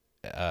it,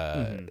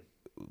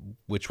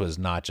 which was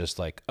not just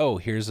like, "Oh,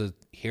 here's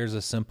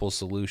a simple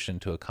solution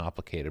to a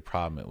complicated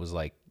problem." It was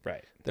like.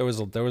 Right. There was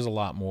a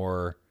lot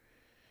more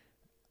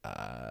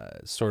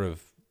sort of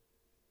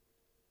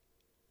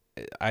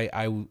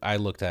I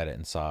looked at it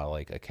and saw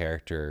like a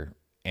character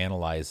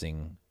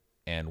analyzing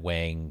and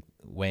weighing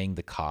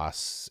the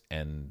costs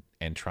and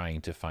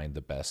trying to find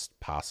the best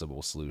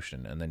possible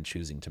solution and then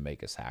choosing to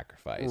make a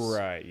sacrifice.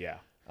 Right, yeah.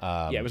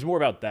 It was more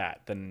about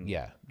that than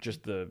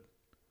just the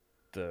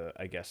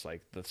I guess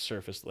like the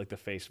surface, like the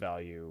face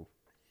value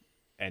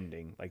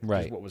ending, like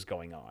just what was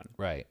going on.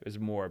 Right. It was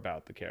more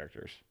about the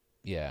characters.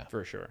 Yeah,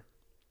 for sure.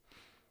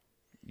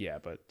 Yeah,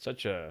 but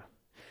such a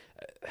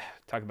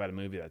talk about a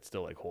movie that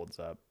still like holds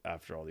up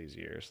after all these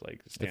years.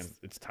 Like it's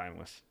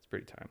timeless. It's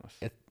pretty timeless.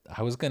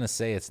 I was gonna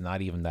say it's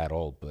not even that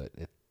old, but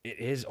it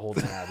is old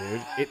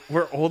now, dude.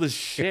 We're old as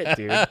shit,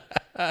 dude.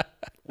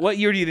 What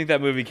year do you think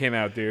that movie came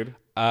out, dude?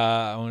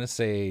 I want to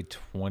say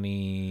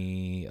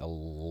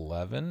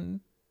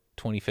 2011,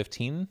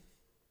 2015.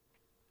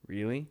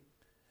 Really?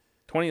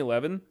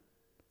 2011?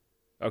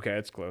 Okay,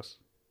 it's close.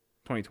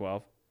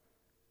 2012.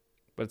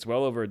 But it's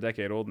well over a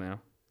decade old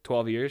now.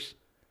 12 years?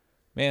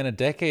 Man, a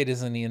decade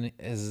isn't 12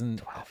 years.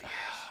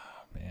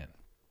 Man.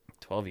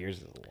 12 years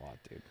is a lot,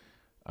 dude.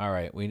 All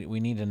right, we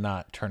need to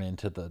not turn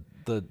into the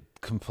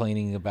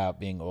complaining about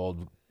being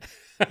old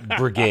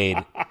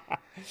brigade.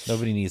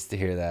 Nobody needs to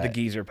hear that. The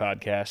Geezer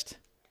podcast.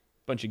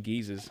 Bunch of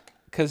geezes.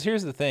 Cuz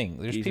here's the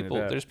thing.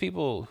 There's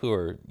people who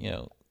are,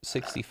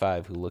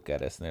 65 who look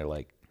at us and they're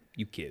like,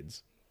 "You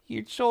kids.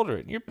 You're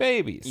children, you're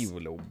babies. You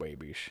little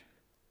babies."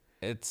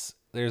 There's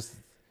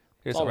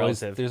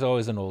always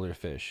an older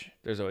fish.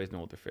 There's always an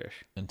older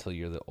fish. Until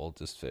you're the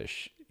oldest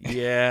fish.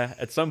 Yeah,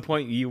 at some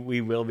point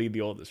we will be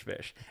the oldest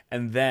fish.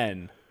 And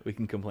then we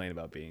can complain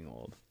about being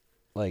old.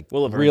 Like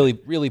we'll have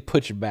really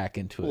put you back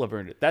into it. We'll have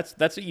earned it. That's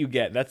what you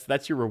get.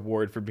 That's your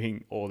reward for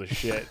being old as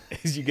shit.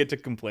 Is you get to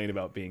complain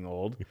about being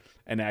old.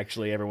 And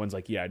actually everyone's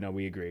like, "Yeah, no,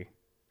 we agree.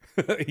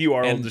 You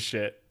are old as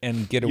shit."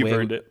 And get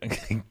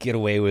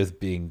away with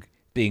being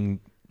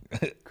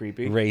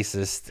creepy,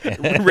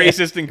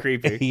 racist and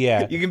creepy.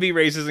 Yeah, you can be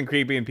racist and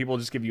creepy and people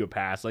just give you a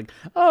pass, like,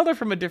 "Oh, they're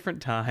from a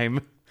different time,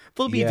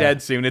 they'll be dead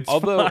soon, it's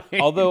fine."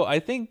 Although I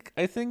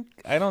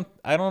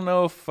don't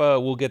know if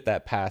we'll get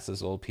that pass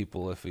as old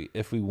people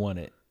if we want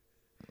it.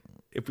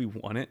 If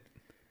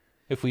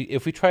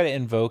we try to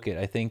invoke it,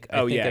 I think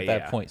at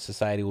that point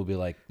society will be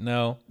like,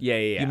 "No,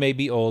 you may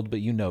be old but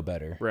you know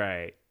better."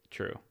 Right.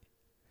 True.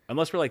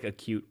 Unless we're like a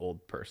cute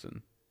old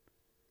person,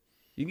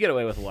 you can get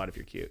away with a lot if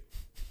you're cute.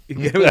 You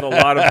can get away with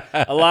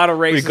a lot of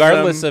racism,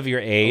 regardless of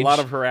your age. A lot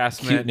of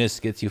harassment. Cuteness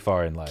gets you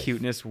far in life.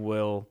 Cuteness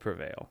will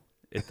prevail.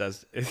 It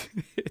does.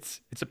 It's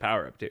a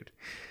power up, dude.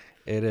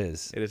 It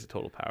is. It is a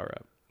total power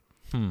up.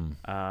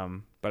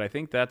 But I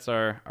think that's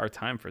our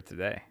time for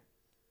today.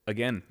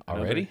 Again,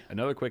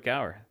 another quick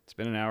hour. It's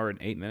been an hour and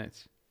 8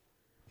 minutes.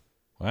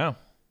 Wow.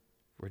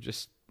 We're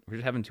just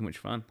having too much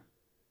fun.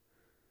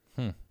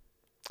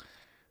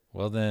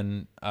 Well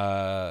then,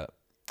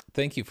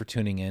 thank you for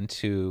tuning in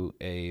to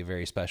a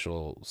very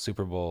special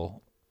Super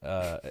Bowl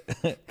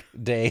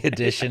Day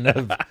edition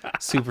of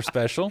Super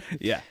Special.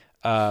 Yeah.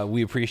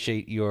 We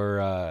appreciate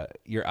your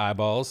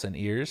eyeballs and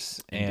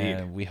ears. Indeed.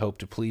 And we hope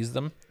to please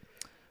them.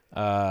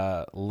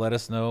 Let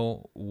us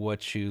know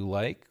what you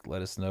like.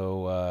 Let us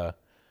know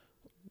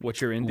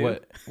what you're into.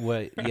 What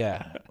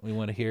we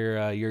want to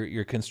hear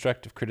your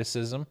constructive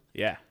criticism.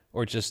 Yeah.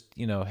 Or just,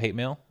 hate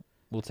mail.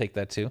 We'll take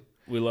that too.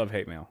 We love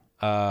hate mail.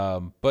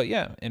 But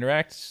yeah,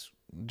 interact,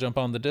 jump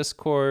on the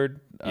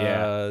Discord,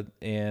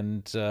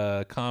 and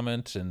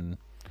comment and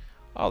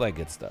all that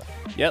good stuff.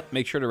 Yep.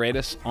 Make sure to rate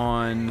us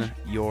on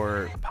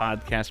your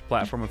podcast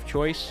platform of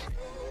choice.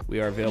 We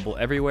are available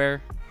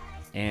everywhere.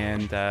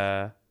 And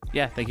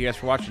thank you guys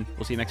for watching.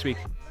 We'll see you next week.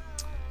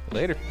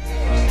 Later.